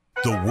Lender.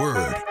 The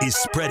word is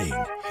spreading,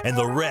 and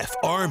the Ref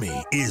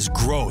Army is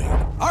growing.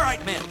 All right,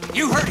 men,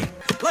 you heard him.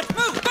 Let's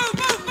move.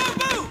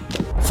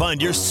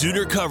 Find your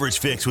Sooner coverage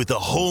fix with the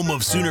home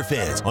of Sooner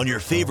fans on your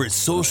favorite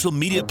social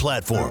media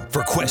platform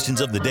for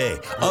questions of the day,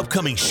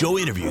 upcoming show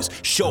interviews,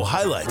 show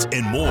highlights,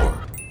 and more.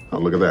 Oh,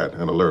 look at that,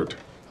 an alert.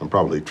 I'm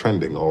probably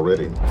trending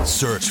already.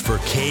 Search for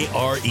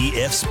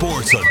KREF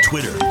Sports on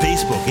Twitter,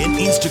 Facebook, and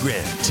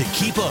Instagram to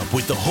keep up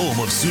with the home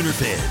of Sooner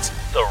fans.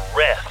 The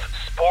Ref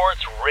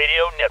Sports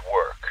Radio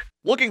Network.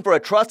 Looking for a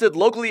trusted,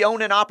 locally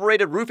owned and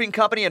operated roofing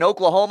company in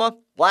Oklahoma?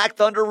 Black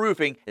Thunder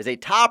Roofing is a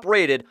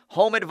top-rated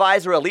Home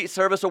Advisor Elite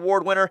Service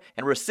Award winner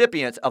and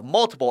recipients of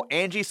multiple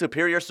Angie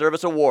Superior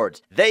Service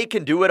Awards. They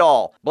can do it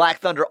all. Black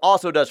Thunder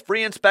also does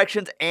free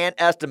inspections and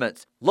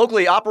estimates.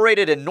 Locally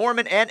operated in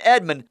Norman and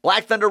Edmond,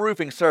 Black Thunder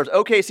Roofing serves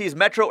OKC's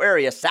metro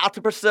area south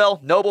to Purcell,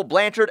 Noble,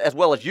 Blanchard, as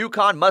well as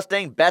Yukon,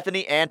 Mustang,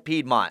 Bethany, and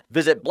Piedmont.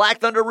 Visit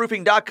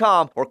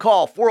blackthunderroofing.com or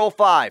call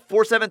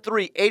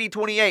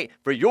 405-473-8028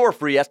 for your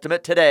free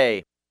estimate today.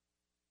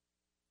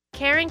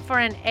 Caring for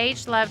an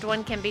aged loved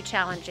one can be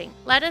challenging.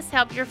 Let us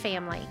help your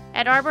family.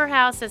 At Arbor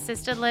House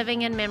Assisted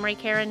Living and Memory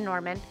Care in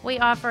Norman, we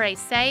offer a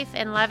safe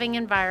and loving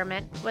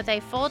environment with a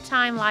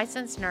full-time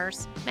licensed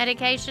nurse,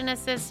 medication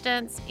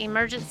assistance,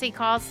 emergency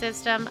call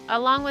system,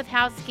 along with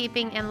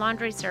housekeeping and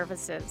laundry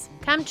services.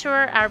 Come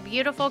tour our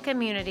beautiful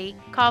community.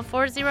 Call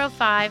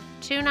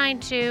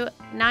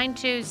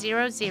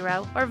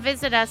 405-292-9200 or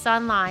visit us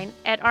online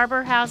at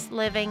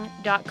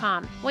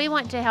arborhouseliving.com. We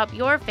want to help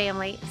your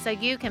family so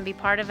you can be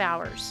part of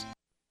ours.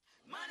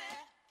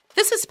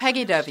 This is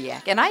Peggy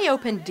Doviak, and I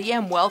opened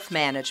DM Wealth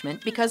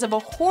Management because of a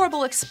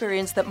horrible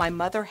experience that my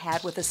mother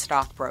had with a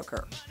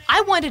stockbroker.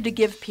 I wanted to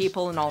give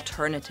people an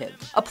alternative,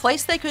 a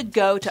place they could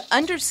go to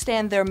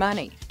understand their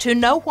money, to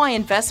know why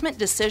investment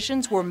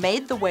decisions were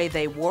made the way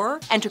they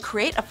were, and to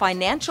create a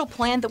financial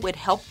plan that would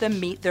help them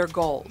meet their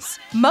goals.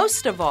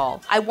 Most of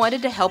all, I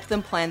wanted to help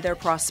them plan their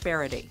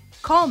prosperity.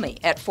 Call me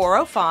at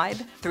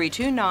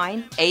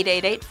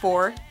 405-329-8884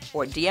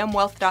 or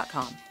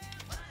dmwealth.com.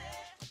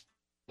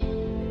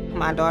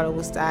 My daughter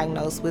was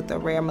diagnosed with a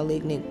rare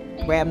malignant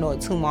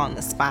rhabdoid tumor on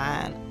the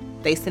spine.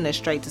 They sent her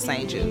straight to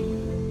St.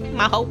 Jude.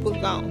 My hope was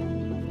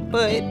gone.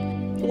 But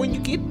when you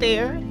get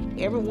there,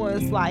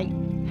 everyone's like,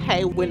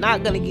 hey, we're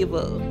not going to give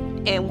up.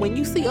 And when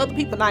you see other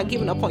people not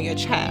giving up on your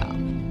child,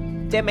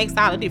 that makes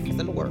all the difference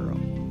in the world.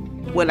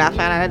 When I found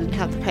out I didn't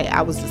have to pay,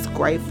 I was just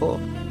grateful.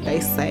 They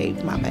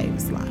saved my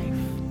baby's life.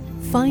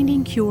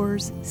 Finding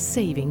cures,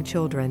 saving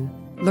children.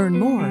 Learn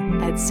more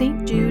at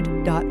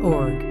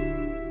stjude.org.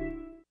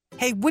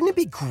 Hey, wouldn't it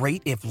be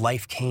great if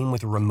life came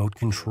with a remote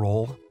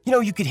control? You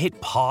know, you could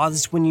hit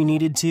pause when you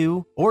needed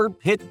to, or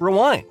hit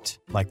rewind,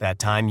 like that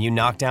time you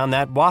knocked down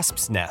that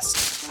wasp's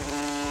nest.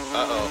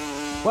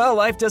 Uh-oh. Well,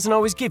 life doesn't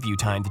always give you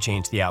time to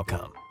change the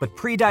outcome, but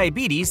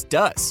prediabetes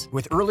does.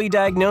 With early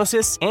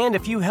diagnosis and a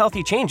few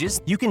healthy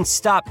changes, you can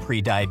stop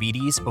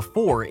prediabetes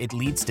before it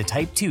leads to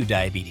type 2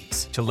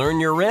 diabetes. To learn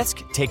your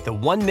risk, take the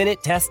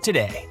 1-minute test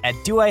today at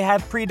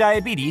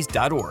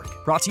doihaveprediabetes.org.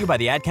 Brought to you by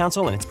the Ad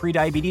Council and its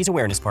prediabetes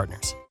awareness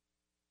partners.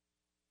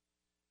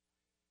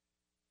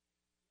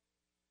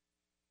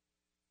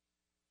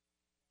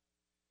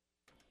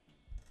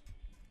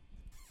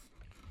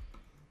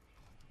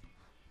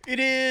 It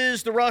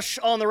is the Rush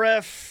on the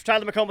Ref.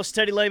 Tyler McComas,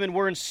 Teddy Lehman.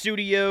 We're in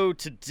studio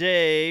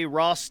today.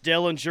 Ross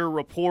Dellinger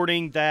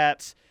reporting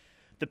that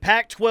the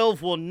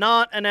Pac-12 will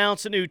not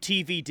announce a new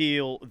TV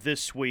deal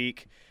this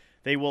week.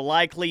 They will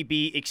likely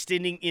be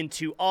extending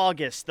into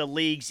August, the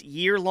league's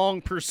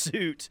year-long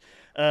pursuit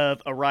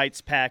of a rights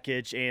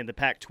package, and the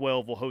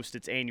Pac-12 will host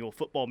its annual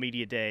Football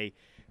Media Day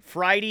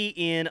Friday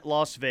in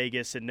Las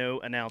Vegas, and no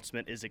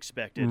announcement is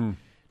expected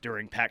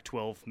during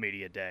Pac-12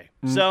 Media Day.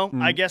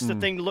 I guess the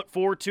thing to look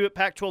forward to at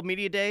Pac-12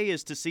 Media Day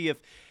is to see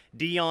if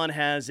Deion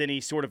has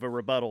any sort of a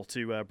rebuttal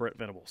to Brent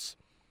Venables.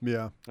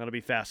 Yeah. That'll be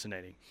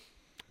fascinating.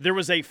 There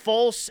was a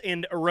false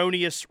and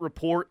erroneous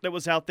report that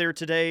was out there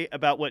today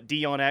about what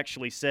Deion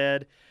actually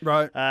said.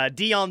 Right.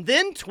 Deion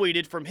then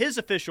tweeted from his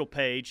official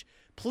page,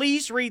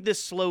 "Please read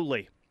this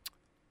slowly."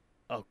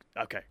 Oh,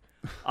 okay.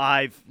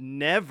 I've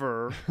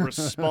never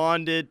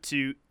responded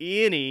to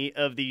any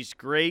of these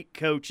great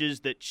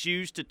coaches that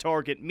choose to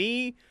target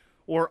me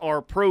or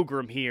our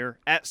program here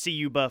at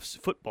CU Buffs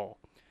football.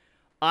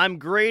 I'm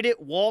great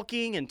at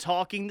walking and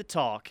talking the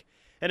talk,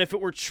 and if it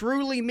were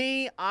truly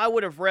me, I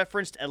would have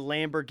referenced a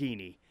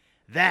Lamborghini.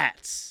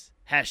 That's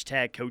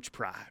hashtag Coach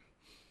Prime.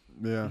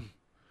 Yeah.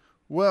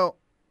 Well,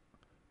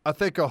 I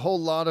think a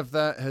whole lot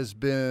has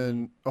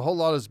been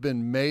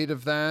made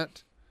of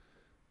that.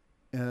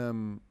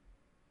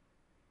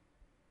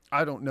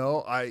 I don't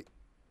know. I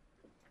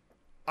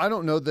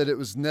don't know that it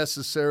was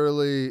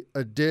necessarily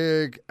a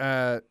dig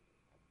at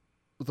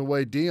the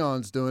way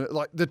Deion's doing it.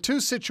 Like the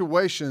two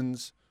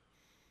situations,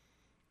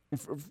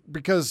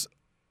 because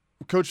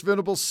Coach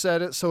Venables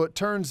said it, so it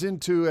turns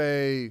into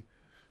a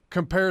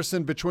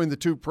comparison between the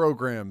two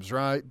programs,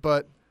 right?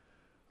 But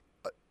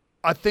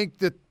I think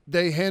that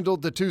they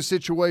handled the two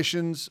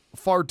situations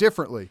far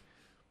differently,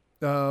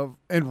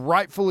 and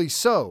rightfully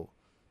so.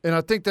 And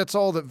I think that's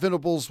all that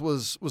Venables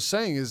was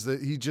saying, is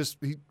that he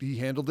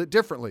handled it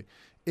differently.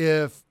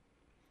 If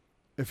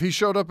he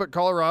showed up at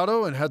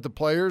Colorado and had the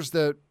players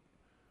that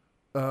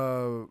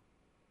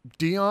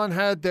Deion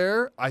had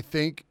there, I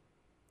think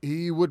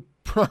he would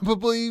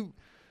probably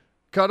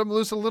cut him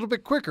loose a little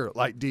bit quicker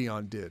like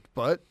Deion did.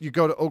 But you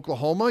go to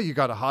Oklahoma, you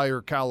got a higher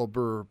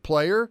caliber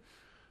player.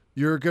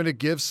 You're going to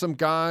give some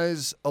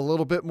guys a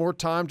little bit more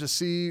time to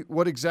see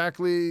what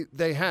exactly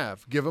they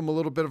have. Give them a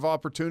little bit of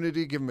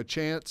opportunity, give them a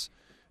chance.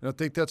 And I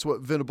think that's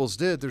what Venables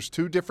did. There's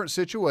two different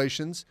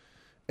situations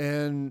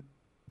and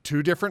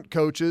two different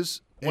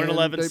coaches.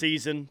 1-11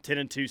 season,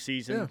 10-2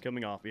 season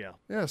coming off,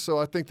 Yeah, so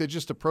I think they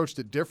just approached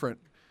it different.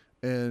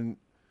 And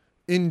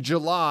in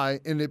July,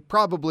 and it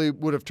probably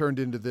would have turned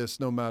into this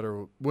no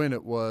matter when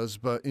it was,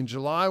 but in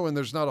July when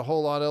there's not a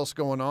whole lot else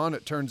going on,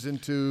 it turns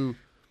into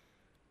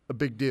a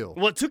big deal.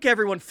 Well, it took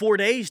everyone 4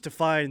 days to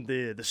find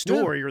the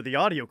story or the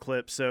audio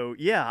clip. So,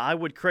 I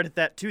would credit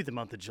that to the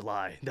month of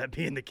July, that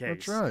being the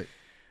case. That's right.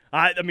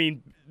 I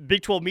mean,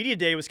 Big 12 Media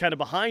Day was kind of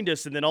behind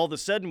us, and then all of a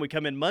sudden we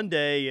come in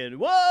Monday, and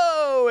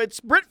whoa, it's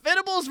Brent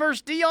Venables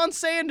versus Deion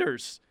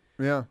Sanders.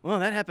 Yeah. Well,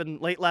 that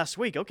happened late last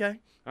week. Okay.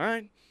 All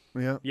right.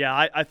 Yeah.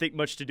 Yeah, I think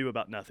much to do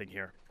about nothing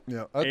here.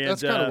 Yeah,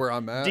 that's kind of where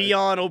I'm at.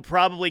 Dion will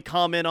probably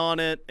comment on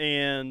it,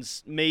 and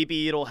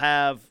maybe it'll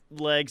have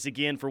legs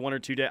again for 1 or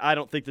 2 days. I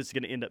don't think this is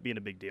going to end up being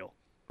a big deal.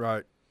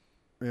 Right.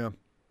 Yeah.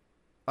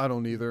 I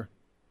don't either.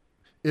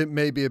 It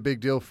may be a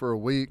big deal for a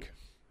week,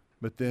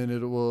 but then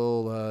it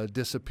will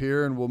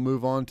disappear, and we'll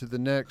move on to the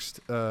next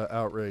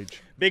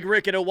outrage. Big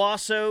Rick at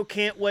Owasso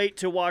can't wait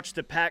to watch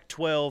the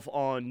Pac-12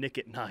 on Nick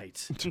at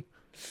Night.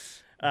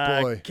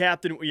 Boy.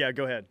 Captain, yeah,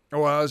 go ahead.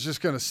 Well, I was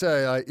just going to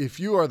say, if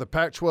you are the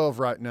Pac-12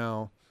 right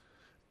now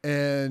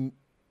and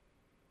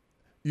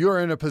you're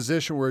in a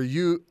position where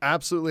you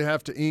absolutely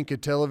have to ink a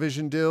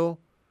television deal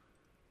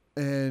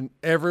and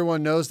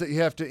everyone knows that you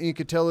have to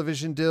ink a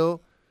television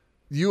deal,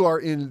 you are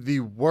in the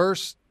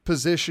worst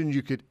position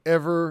you could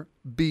ever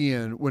be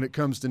in when it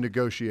comes to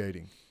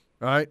negotiating,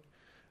 right?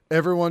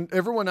 Everyone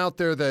out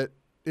there that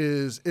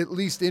is at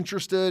least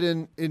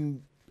interested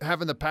in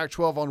having the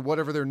Pac-12 on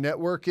whatever their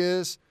network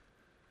is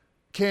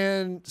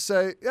can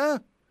say, yeah,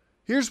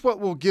 here's what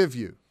we'll give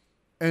you.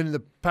 And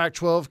the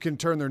Pac-12 can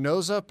turn their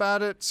nose up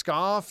at it,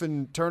 scoff,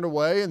 and turn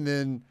away, and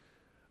then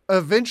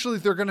eventually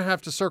they're going to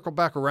have to circle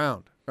back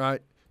around,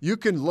 right? You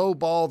can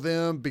lowball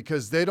them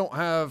because they don't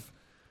have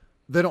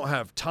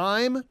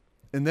time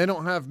and they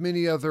don't have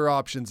many other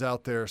options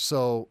out there.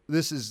 So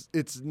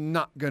it's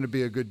not going to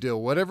be a good deal.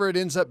 Whatever it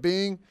ends up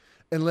being,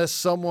 unless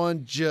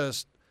someone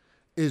just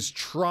is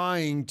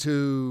trying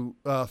to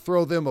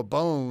throw them a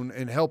bone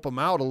and help them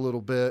out a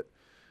little bit,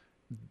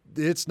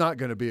 it's not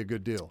going to be a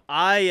good deal.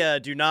 I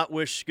do not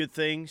wish good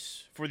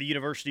things for the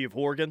University of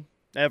Oregon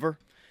ever,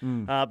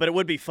 but it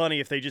would be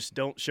funny if they just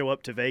don't show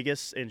up to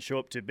Vegas and show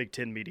up to Big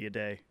Ten Media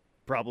Day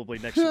probably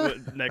next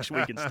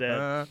week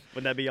instead.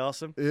 Wouldn't that be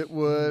awesome? It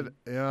would,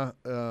 yeah.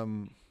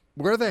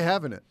 Where are they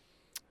having it?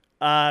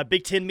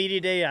 Big Ten Media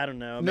Day? I don't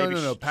know. Maybe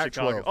No, Pac-12.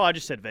 Chicago. Oh, I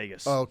just said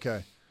Vegas. Oh,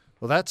 okay.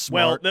 Well, that's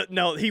smart. Well,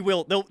 no, he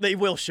will. They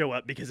will show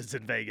up because it's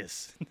in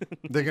Vegas.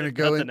 They're going to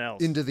go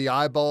into the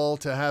eyeball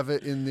to have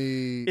it in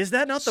the. Is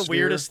that not the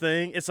sphere? weirdest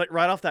thing? It's like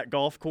right off that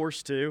golf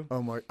course too.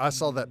 Oh my! I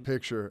saw that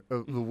picture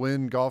of the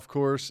Wynn golf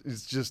course.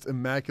 It's just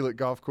immaculate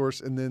golf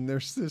course, and then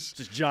there's this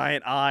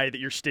giant eye that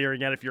you're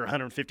staring at if you're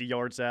 150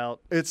 yards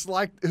out. It's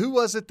like, who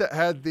was it that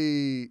had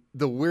the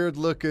weird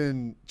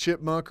looking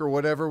chipmunk or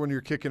whatever when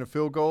you're kicking a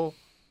field goal?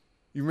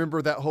 You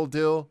remember that whole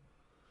deal?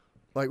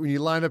 Like when you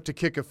line up to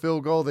kick a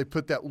field goal, they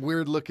put that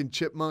weird-looking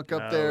chipmunk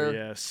up there.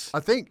 Yes. I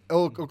think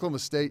Oklahoma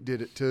State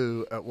did it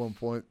too at one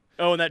point.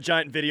 Oh, and that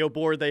giant video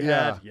board they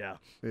had? Yeah.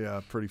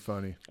 Yeah, pretty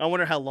funny. I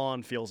wonder how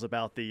Lon feels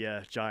about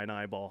the giant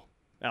eyeball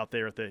out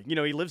there at the –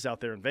 he lives out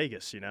there in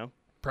Vegas,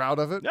 Proud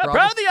of it? Yeah,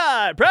 proud of the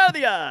eye. Proud of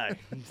the eye.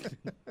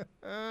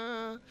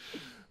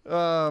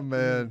 Oh,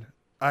 man.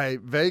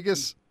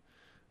 Vegas,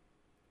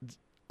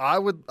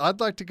 I'd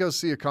like to go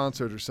see a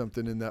concert or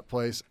something in that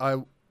place. I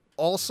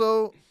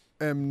also –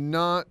 am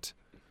not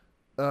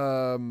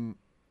I'd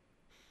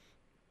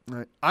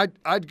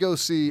go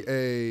see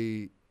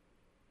a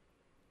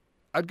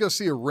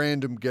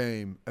random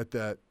game at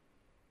that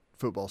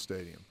football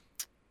stadium.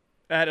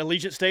 At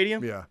Allegiant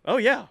Stadium? Yeah. Oh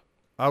yeah.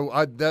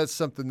 That's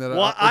something that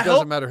it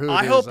doesn't matter who it is.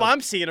 I hope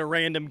I'm seeing a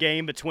random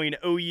game between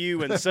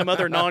OU and some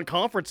other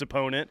non-conference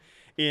opponent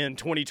in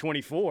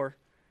 2024.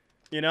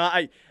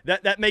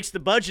 That makes the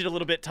budget a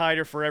little bit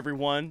tighter for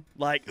everyone.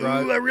 Like,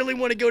 right. I really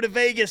want to go to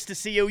Vegas to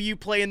see OU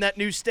play in that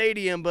new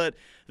stadium, but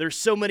there's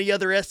so many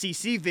other SEC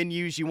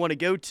venues you want to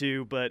go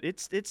to. But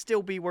it'd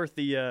still be worth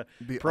the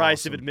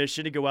price of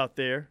admission to go out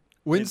there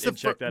and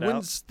check that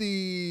out.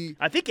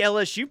 I think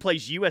LSU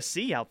plays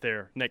USC out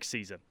there next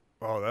season.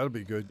 Oh, that'll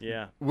be good.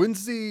 Yeah.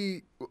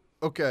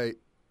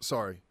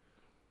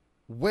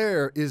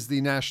 Where is the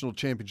national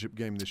championship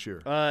game this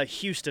year?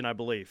 Houston, I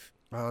believe.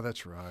 Oh,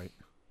 that's right.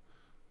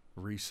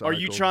 Recycled. Are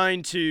you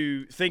trying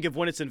to think of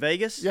when it's in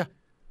Vegas? Yeah.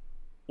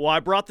 Well, I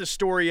brought this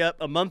story up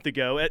a month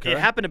ago. It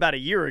happened about a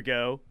year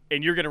ago,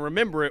 and you're going to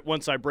remember it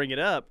once I bring it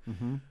up.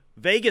 Mm-hmm.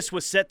 Vegas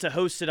was set to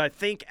host it, I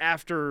think,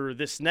 after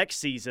this next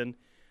season,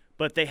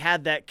 but they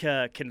had that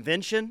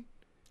convention.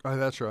 Oh,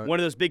 that's right. One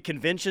of those big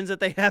conventions that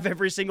they have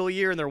every single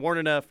year, and there weren't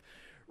enough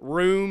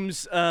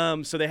rooms,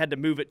 so they had to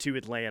move it to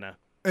Atlanta.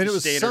 And it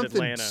was standard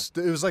something. Atlanta.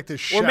 It was like the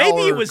shower or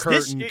maybe it was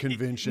curtain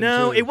convention.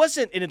 No, too. it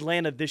wasn't in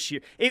Atlanta this year.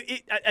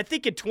 I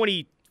think in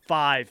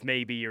 25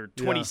 maybe or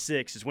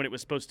 26 is when it was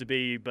supposed to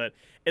be. But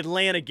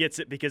Atlanta gets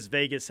it because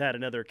Vegas had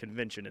another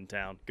convention in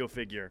town. Go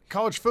figure.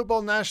 College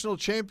football national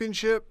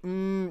championship.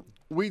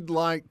 We'd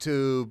like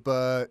to,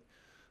 but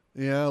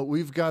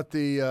we've got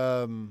the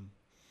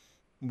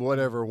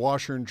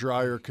washer and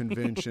dryer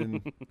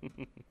convention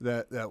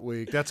that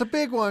week. That's a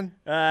big one.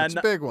 That's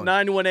a big one.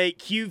 918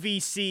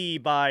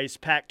 QVC buys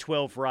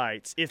Pac-12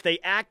 rights. If they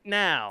act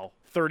now,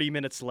 30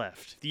 minutes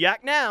left. If you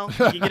act now, you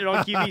can get it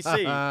on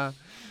QVC.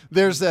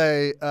 There's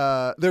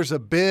a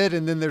bid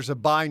and then there's a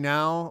buy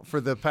now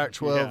for the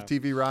Pac-12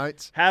 TV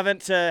rights.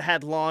 Haven't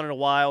had Lon in a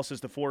while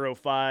since the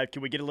 4:05.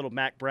 Can we get a little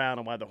Mac Brown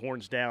on why the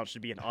horns down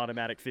should be an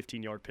automatic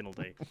 15-yard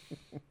penalty?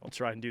 I'll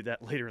try and do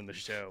that later in the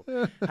show.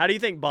 How do you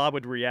think Bob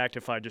would react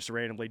if I just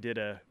randomly did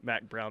a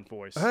Mac Brown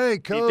voice? Hey,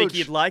 Coach. Do you think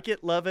he'd like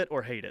it, love it,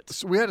 or hate it?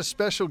 So we had a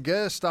special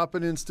guest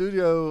stopping in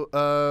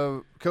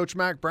studio. Coach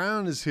Mac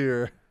Brown is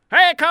here.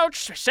 Hey,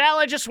 Coach.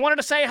 Sally just wanted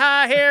to say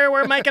hi here.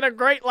 We're making a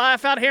great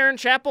life out here in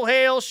Chapel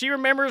Hill. She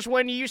remembers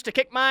when you used to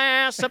kick my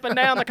ass up and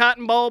down the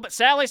Cotton Bowl, but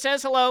Sally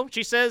says hello.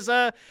 She says,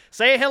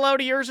 say hello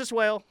to yours as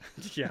well.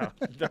 Yeah.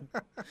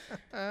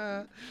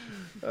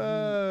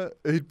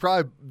 There'd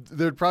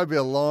probably be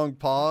a long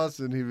pause,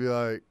 and he'd be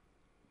like,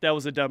 that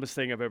was the dumbest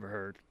thing I've ever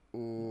heard.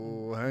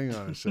 Oh, hang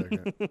on a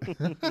second.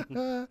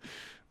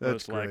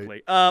 Most great.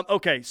 likely.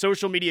 Okay,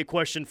 social media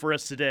question for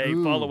us today.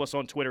 Ooh. Follow us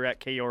on Twitter at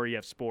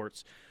KREF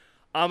Sports.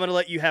 I'm going to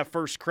let you have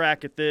first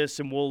crack at this,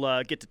 and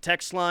we'll get to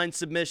text line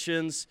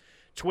submissions,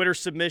 Twitter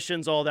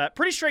submissions, all that.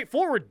 Pretty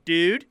straightforward,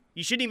 dude.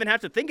 You shouldn't even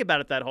have to think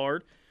about it that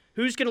hard.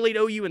 Who's going to lead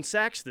OU in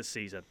sacks this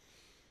season?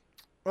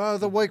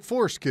 The Wake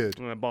Forest kid.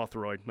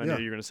 Bothroyd. I knew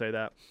you were going to say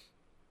that.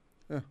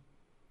 Yeah.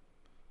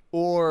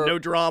 Or no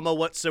drama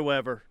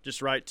whatsoever.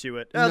 Just right to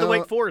it. No, the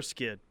Wake Forest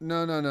kid.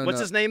 No.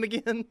 What's his name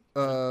again?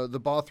 The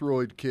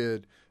Bothroyd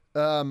kid.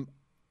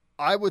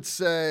 I would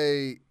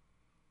say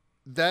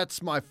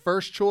that's my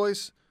first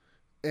choice.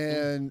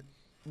 And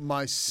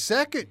my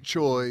second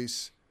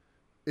choice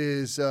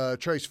is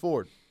Trace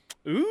Ford.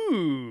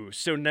 Ooh,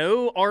 so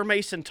no R.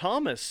 Mason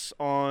Thomas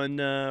on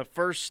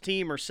first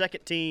team or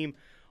second team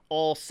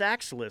all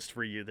sacks list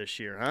for you this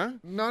year, huh?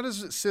 Not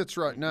as it sits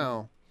right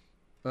now.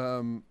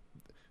 I'm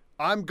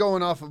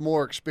going off of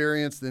more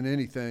experience than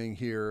anything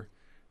here.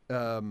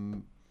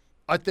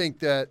 I think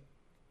that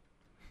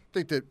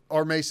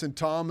R. Mason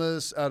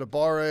Thomas,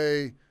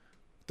 Adebare,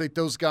 I think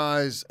those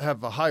guys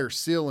have a higher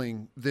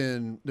ceiling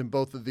than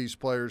both of these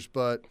players,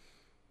 but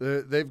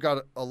they've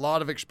got a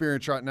lot of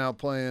experience right now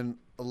playing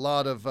a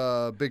lot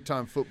of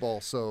big-time football.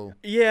 So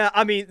yeah,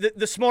 I mean,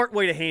 the smart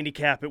way to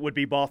handicap it would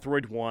be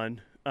Bothroyd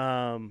 1.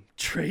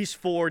 Trace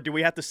Ford, do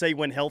we have to say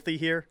when healthy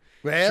here?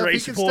 Well,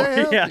 Trace he can Ford, stay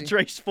healthy. Yeah,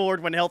 Trace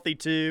Ford when healthy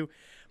too.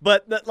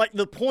 But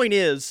the point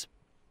is,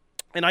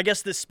 and I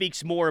guess this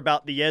speaks more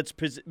about the edge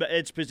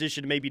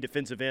position, maybe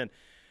defensive end.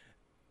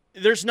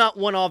 There's not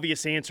one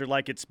obvious answer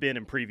like it's been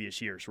in previous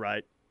years,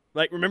 right?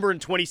 Like, remember in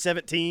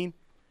 2017,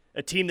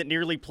 a team that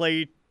nearly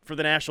played for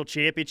the national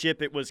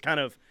championship, it was kind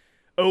of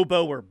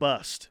oboe or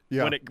bust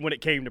when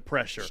it came to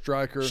pressure.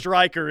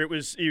 Striker, it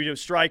was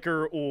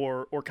striker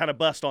or kind of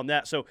bust on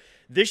that. So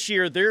this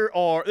year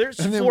there's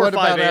and then 4 what or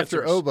 5 about answers.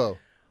 after oboe?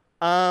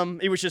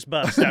 It was just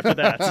bust after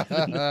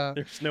that.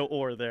 There's no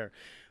or there.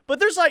 But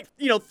there's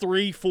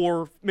 3,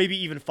 4,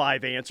 maybe even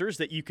 5 answers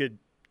that you could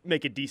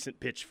make a decent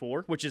pitch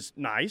for, which is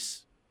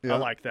nice. Yeah. I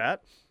like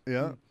that.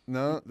 Yeah,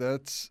 no,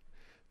 there's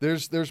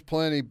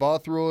plenty.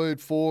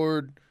 Bothroyd,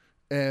 Ford,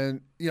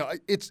 and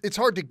it's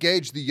hard to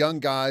gauge the young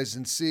guys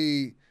and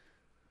see.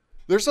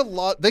 There's a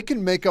lot they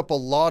can make up a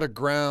lot of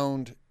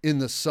ground in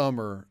the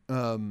summer.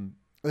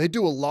 They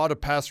do a lot of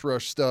pass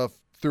rush stuff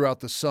throughout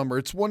the summer.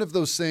 It's one of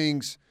those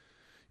things.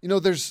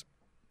 There's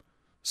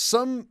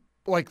some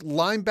like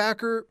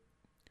linebacker.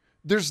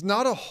 There's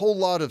not a whole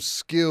lot of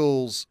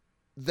skills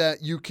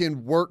that you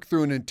can work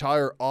through an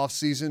entire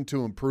offseason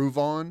to improve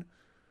on.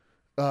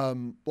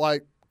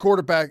 Like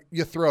quarterback,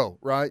 you throw,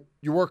 right?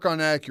 You work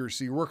on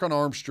accuracy, you work on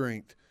arm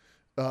strength.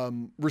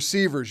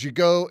 Receivers, you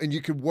go and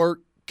you can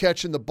work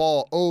catching the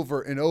ball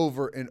over and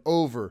over and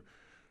over.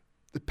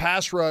 The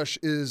pass rush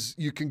is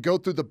you can go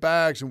through the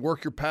bags and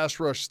work your pass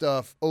rush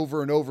stuff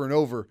over and over and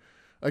over.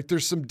 Like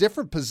there's some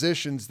different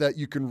positions that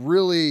you can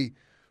really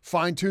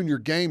fine-tune your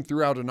game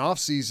throughout an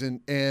offseason,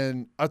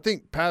 and I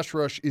think pass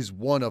rush is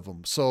one of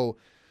them. So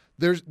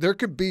there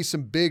could be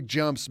some big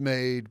jumps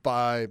made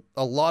by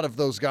a lot of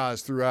those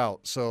guys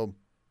throughout. So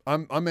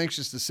I'm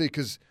anxious to see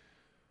because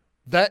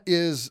that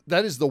is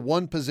the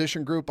one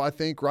position group I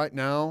think right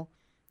now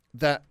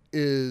that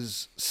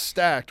is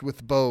stacked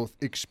with both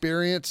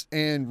experience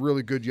and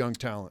really good young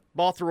talent.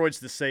 Bothroyd's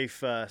the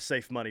safe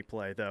money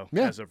play though,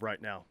 as of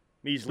right now.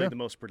 Easily the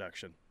most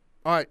production.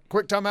 All right,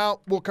 quick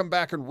timeout. We'll come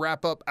back and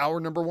wrap up hour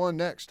number 1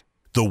 next.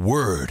 The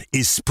word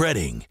is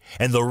spreading,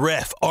 and the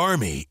Ref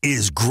Army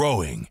is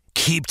growing.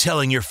 Keep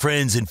telling your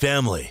friends and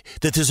family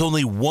that there's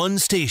only one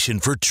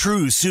station for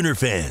true Sooner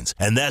fans,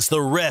 and that's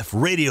the Ref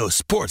Radio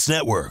Sports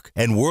Network,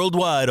 and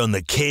worldwide on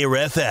the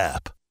KREF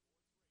app.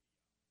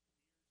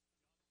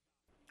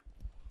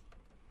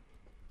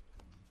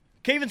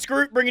 Cavens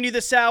Group bringing you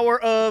this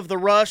hour of The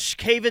Rush,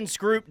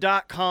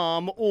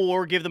 cavensgroup.com,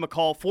 or give them a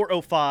call,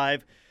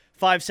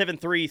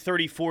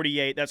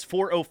 405-573-3048. That's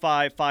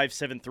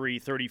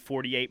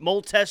 405-573-3048.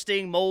 Mold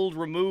testing, mold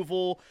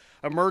removal,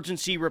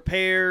 emergency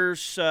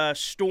repairs,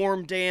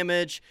 storm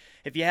damage,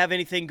 if you have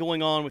anything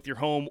going on with your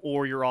home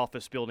or your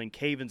office building,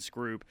 Cavens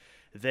Group,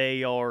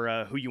 they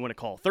are who you want to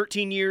call.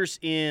 13 years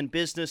in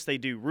business. They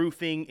do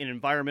roofing and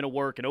environmental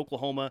work in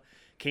Oklahoma,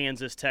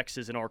 Kansas,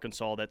 Texas, and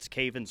Arkansas. That's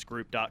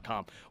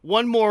cavensgroup.com.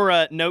 One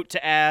more note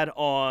to add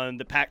on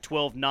the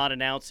Pac-12 not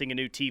announcing a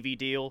new TV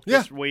deal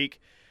this week.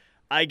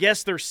 I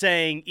guess they're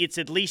saying it's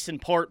at least in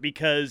part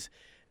because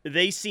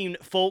they seen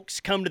folks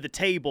come to the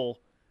table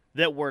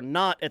that were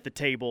not at the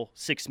table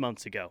 6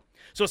 months ago.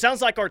 So it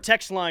sounds like our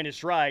text line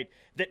is right,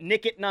 that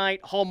Nick at Night,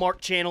 Hallmark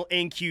Channel,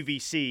 and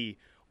QVC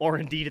are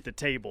indeed at the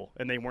table,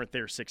 and they weren't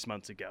there 6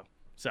 months ago.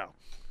 So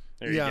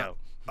there you go.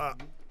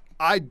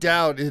 I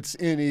doubt it's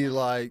any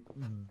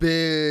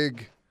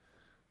big,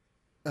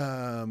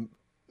 some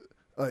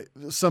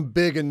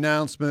big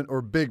announcement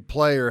or big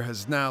player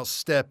has now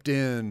stepped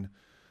in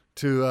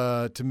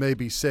to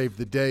maybe save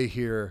the day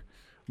here.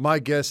 My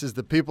guess is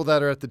the people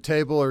that are at the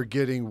table are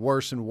getting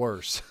worse and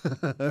worse,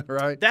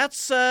 right?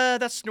 That's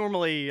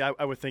normally,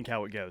 I would think,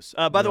 how it goes.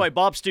 By the way,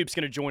 Bob Stoops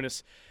going to join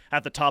us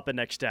at the top of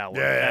next hour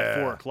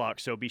at 4 o'clock,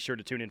 so be sure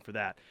to tune in for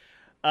that.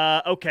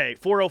 Okay,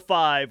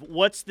 4:05,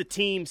 what's the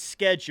team's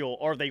schedule?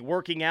 Are they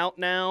working out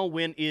now?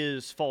 When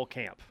is fall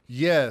camp?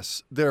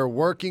 Yes, they're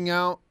working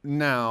out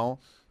now.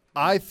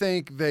 I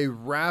think they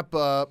wrap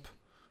up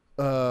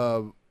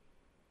summer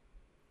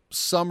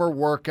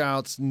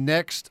workouts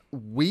next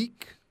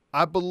week.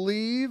 I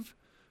believe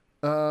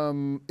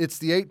it's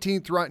the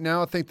 18th right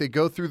now. I think they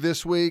go through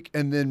this week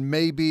and then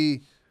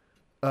maybe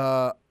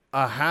a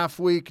half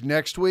week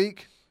next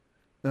week.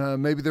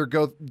 Maybe they're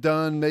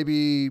done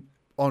maybe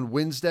on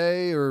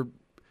Wednesday, or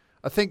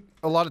I think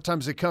a lot of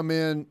times they come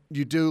in,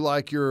 you do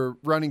your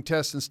running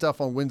tests and stuff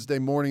on Wednesday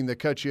morning. They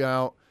cut you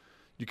out.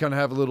 You kind of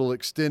have a little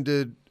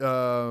extended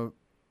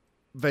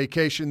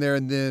vacation there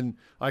and then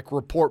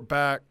report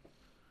back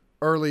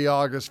early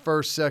August,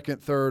 1st, 2nd,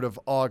 3rd of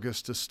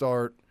August to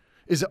start.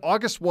 Is it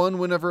August 1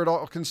 whenever it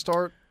all can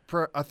start,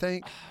 I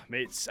think?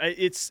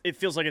 It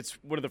feels like it's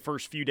one of the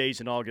first few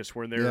days in August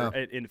when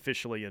they're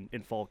officially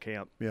in fall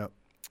camp. Yeah.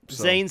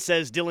 Zane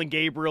says Dylan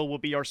Gabriel will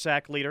be our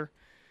sack leader.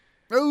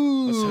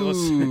 Ooh,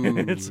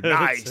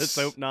 nice. Let's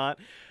hope not.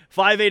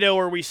 580,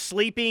 are we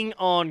sleeping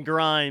on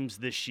Grimes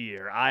this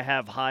year? I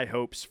have high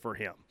hopes for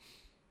him.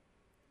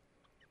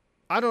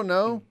 I don't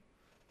know.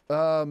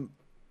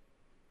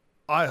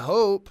 I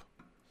hope.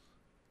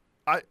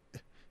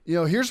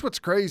 Here's what's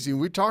crazy, and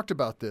we talked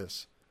about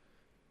this.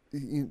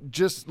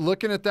 Just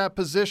looking at that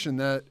position,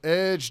 that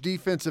edge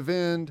defensive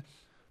end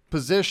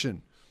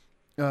position,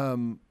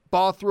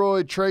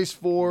 Bothroyd, Trace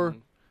Four,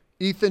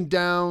 Ethan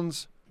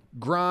Downs,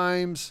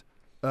 Grimes,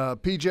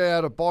 PJ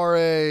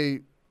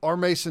Adebare, R.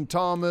 Mason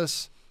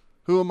Thomas.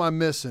 Who am I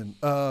missing?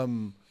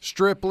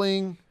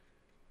 Stripling.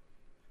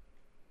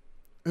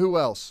 Who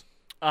else?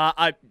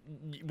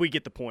 We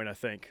get the point, I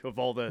think, of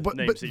all the names.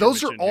 But that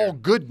those you are all here.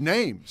 good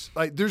names.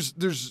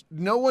 There's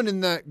no one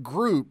in that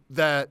group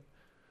that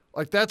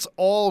that's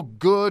all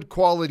good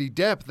quality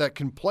depth that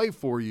can play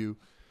for you.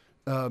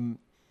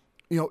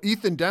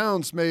 Ethan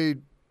Downs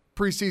made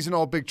preseason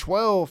All Big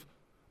 12.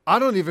 I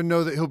don't even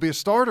know that he'll be a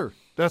starter.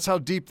 That's how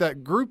deep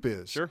that group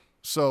is. Sure.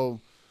 So,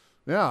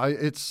 yeah,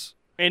 it's.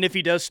 And if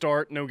he does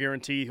start, no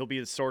guarantee he'll be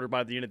the starter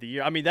by the end of the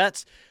year. I mean,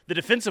 that's the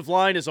defensive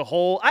line as a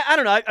whole. I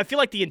don't know. I feel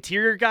like the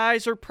interior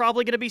guys are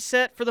probably going to be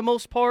set for the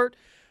most part,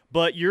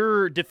 but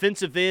your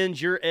defensive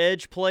ends, your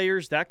edge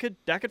players, that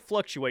could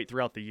fluctuate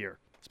throughout the year,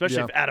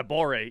 especially if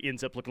Adebare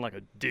ends up looking like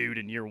a dude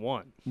in year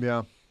one.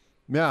 Yeah.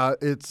 Yeah,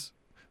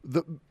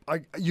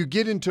 you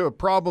get into a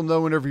problem,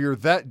 though, whenever you're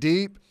that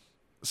deep,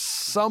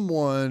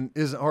 someone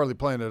isn't hardly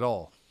playing at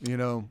all,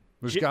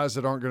 There's guys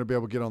that aren't going to be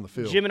able to get on the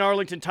field. Jim in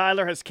Arlington,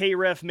 Tyler, has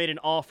KREF made an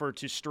offer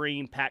to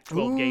stream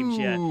Pac-12 games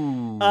yet?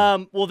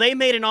 Well, they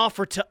made an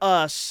offer to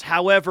us.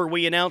 However,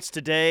 we announced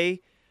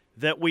today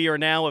that we are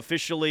now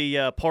officially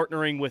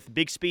partnering with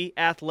Bixby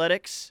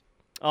Athletics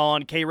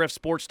on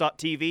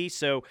KREFsports.tv.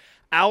 So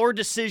our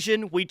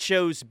decision, we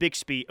chose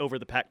Bixby over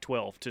the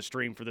Pac-12 to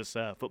stream for this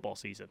football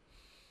season.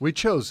 We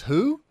chose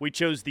who? We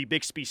chose the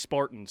Bixby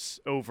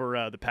Spartans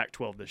over the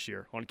Pac-12 this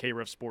year on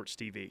KREF Sports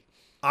TV.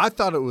 I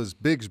thought it was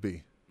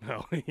Bigsby.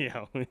 Oh,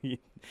 yeah.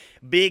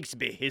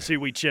 Bigsby is who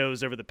we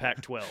chose over the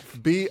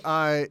Pac-12.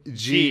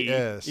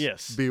 B-I-G-S.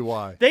 Yes.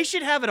 B-Y. They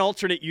should have an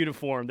alternate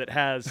uniform that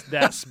has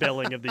that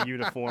spelling of the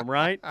uniform,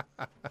 right?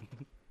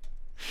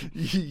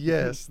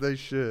 Yes, they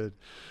should.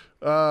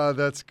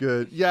 That's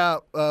good. Yeah,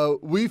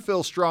 we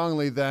feel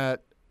strongly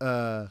that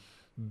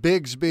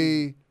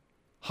Bigsby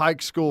high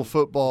school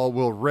football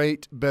will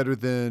rate better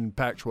than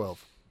Pac-12.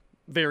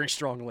 Very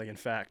strongly, in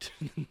fact.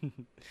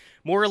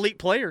 More elite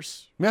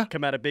players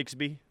come out of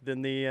Bixby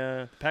than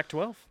the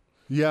Pac-12.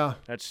 Yeah,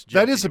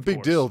 that is a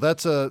big deal.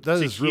 That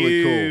is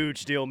really cool.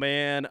 Huge deal,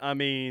 man. I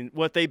mean,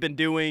 what they've been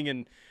doing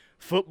in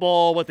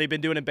football, what they've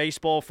been doing in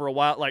baseball for a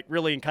while,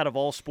 really in kind of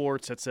all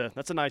sports. That's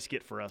a nice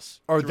get for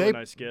us. Really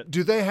nice get.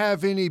 Do they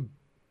have any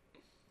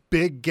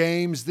big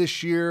games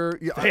this year?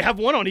 They have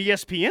one on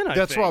ESPN.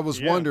 That's why I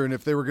was wondering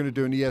if they were going to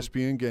do an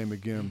ESPN game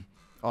again.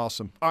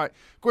 Awesome. All right,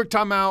 quick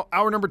timeout.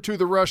 Hour number 2,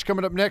 The Rush,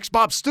 coming up next.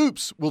 Bob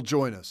Stoops will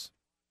join us.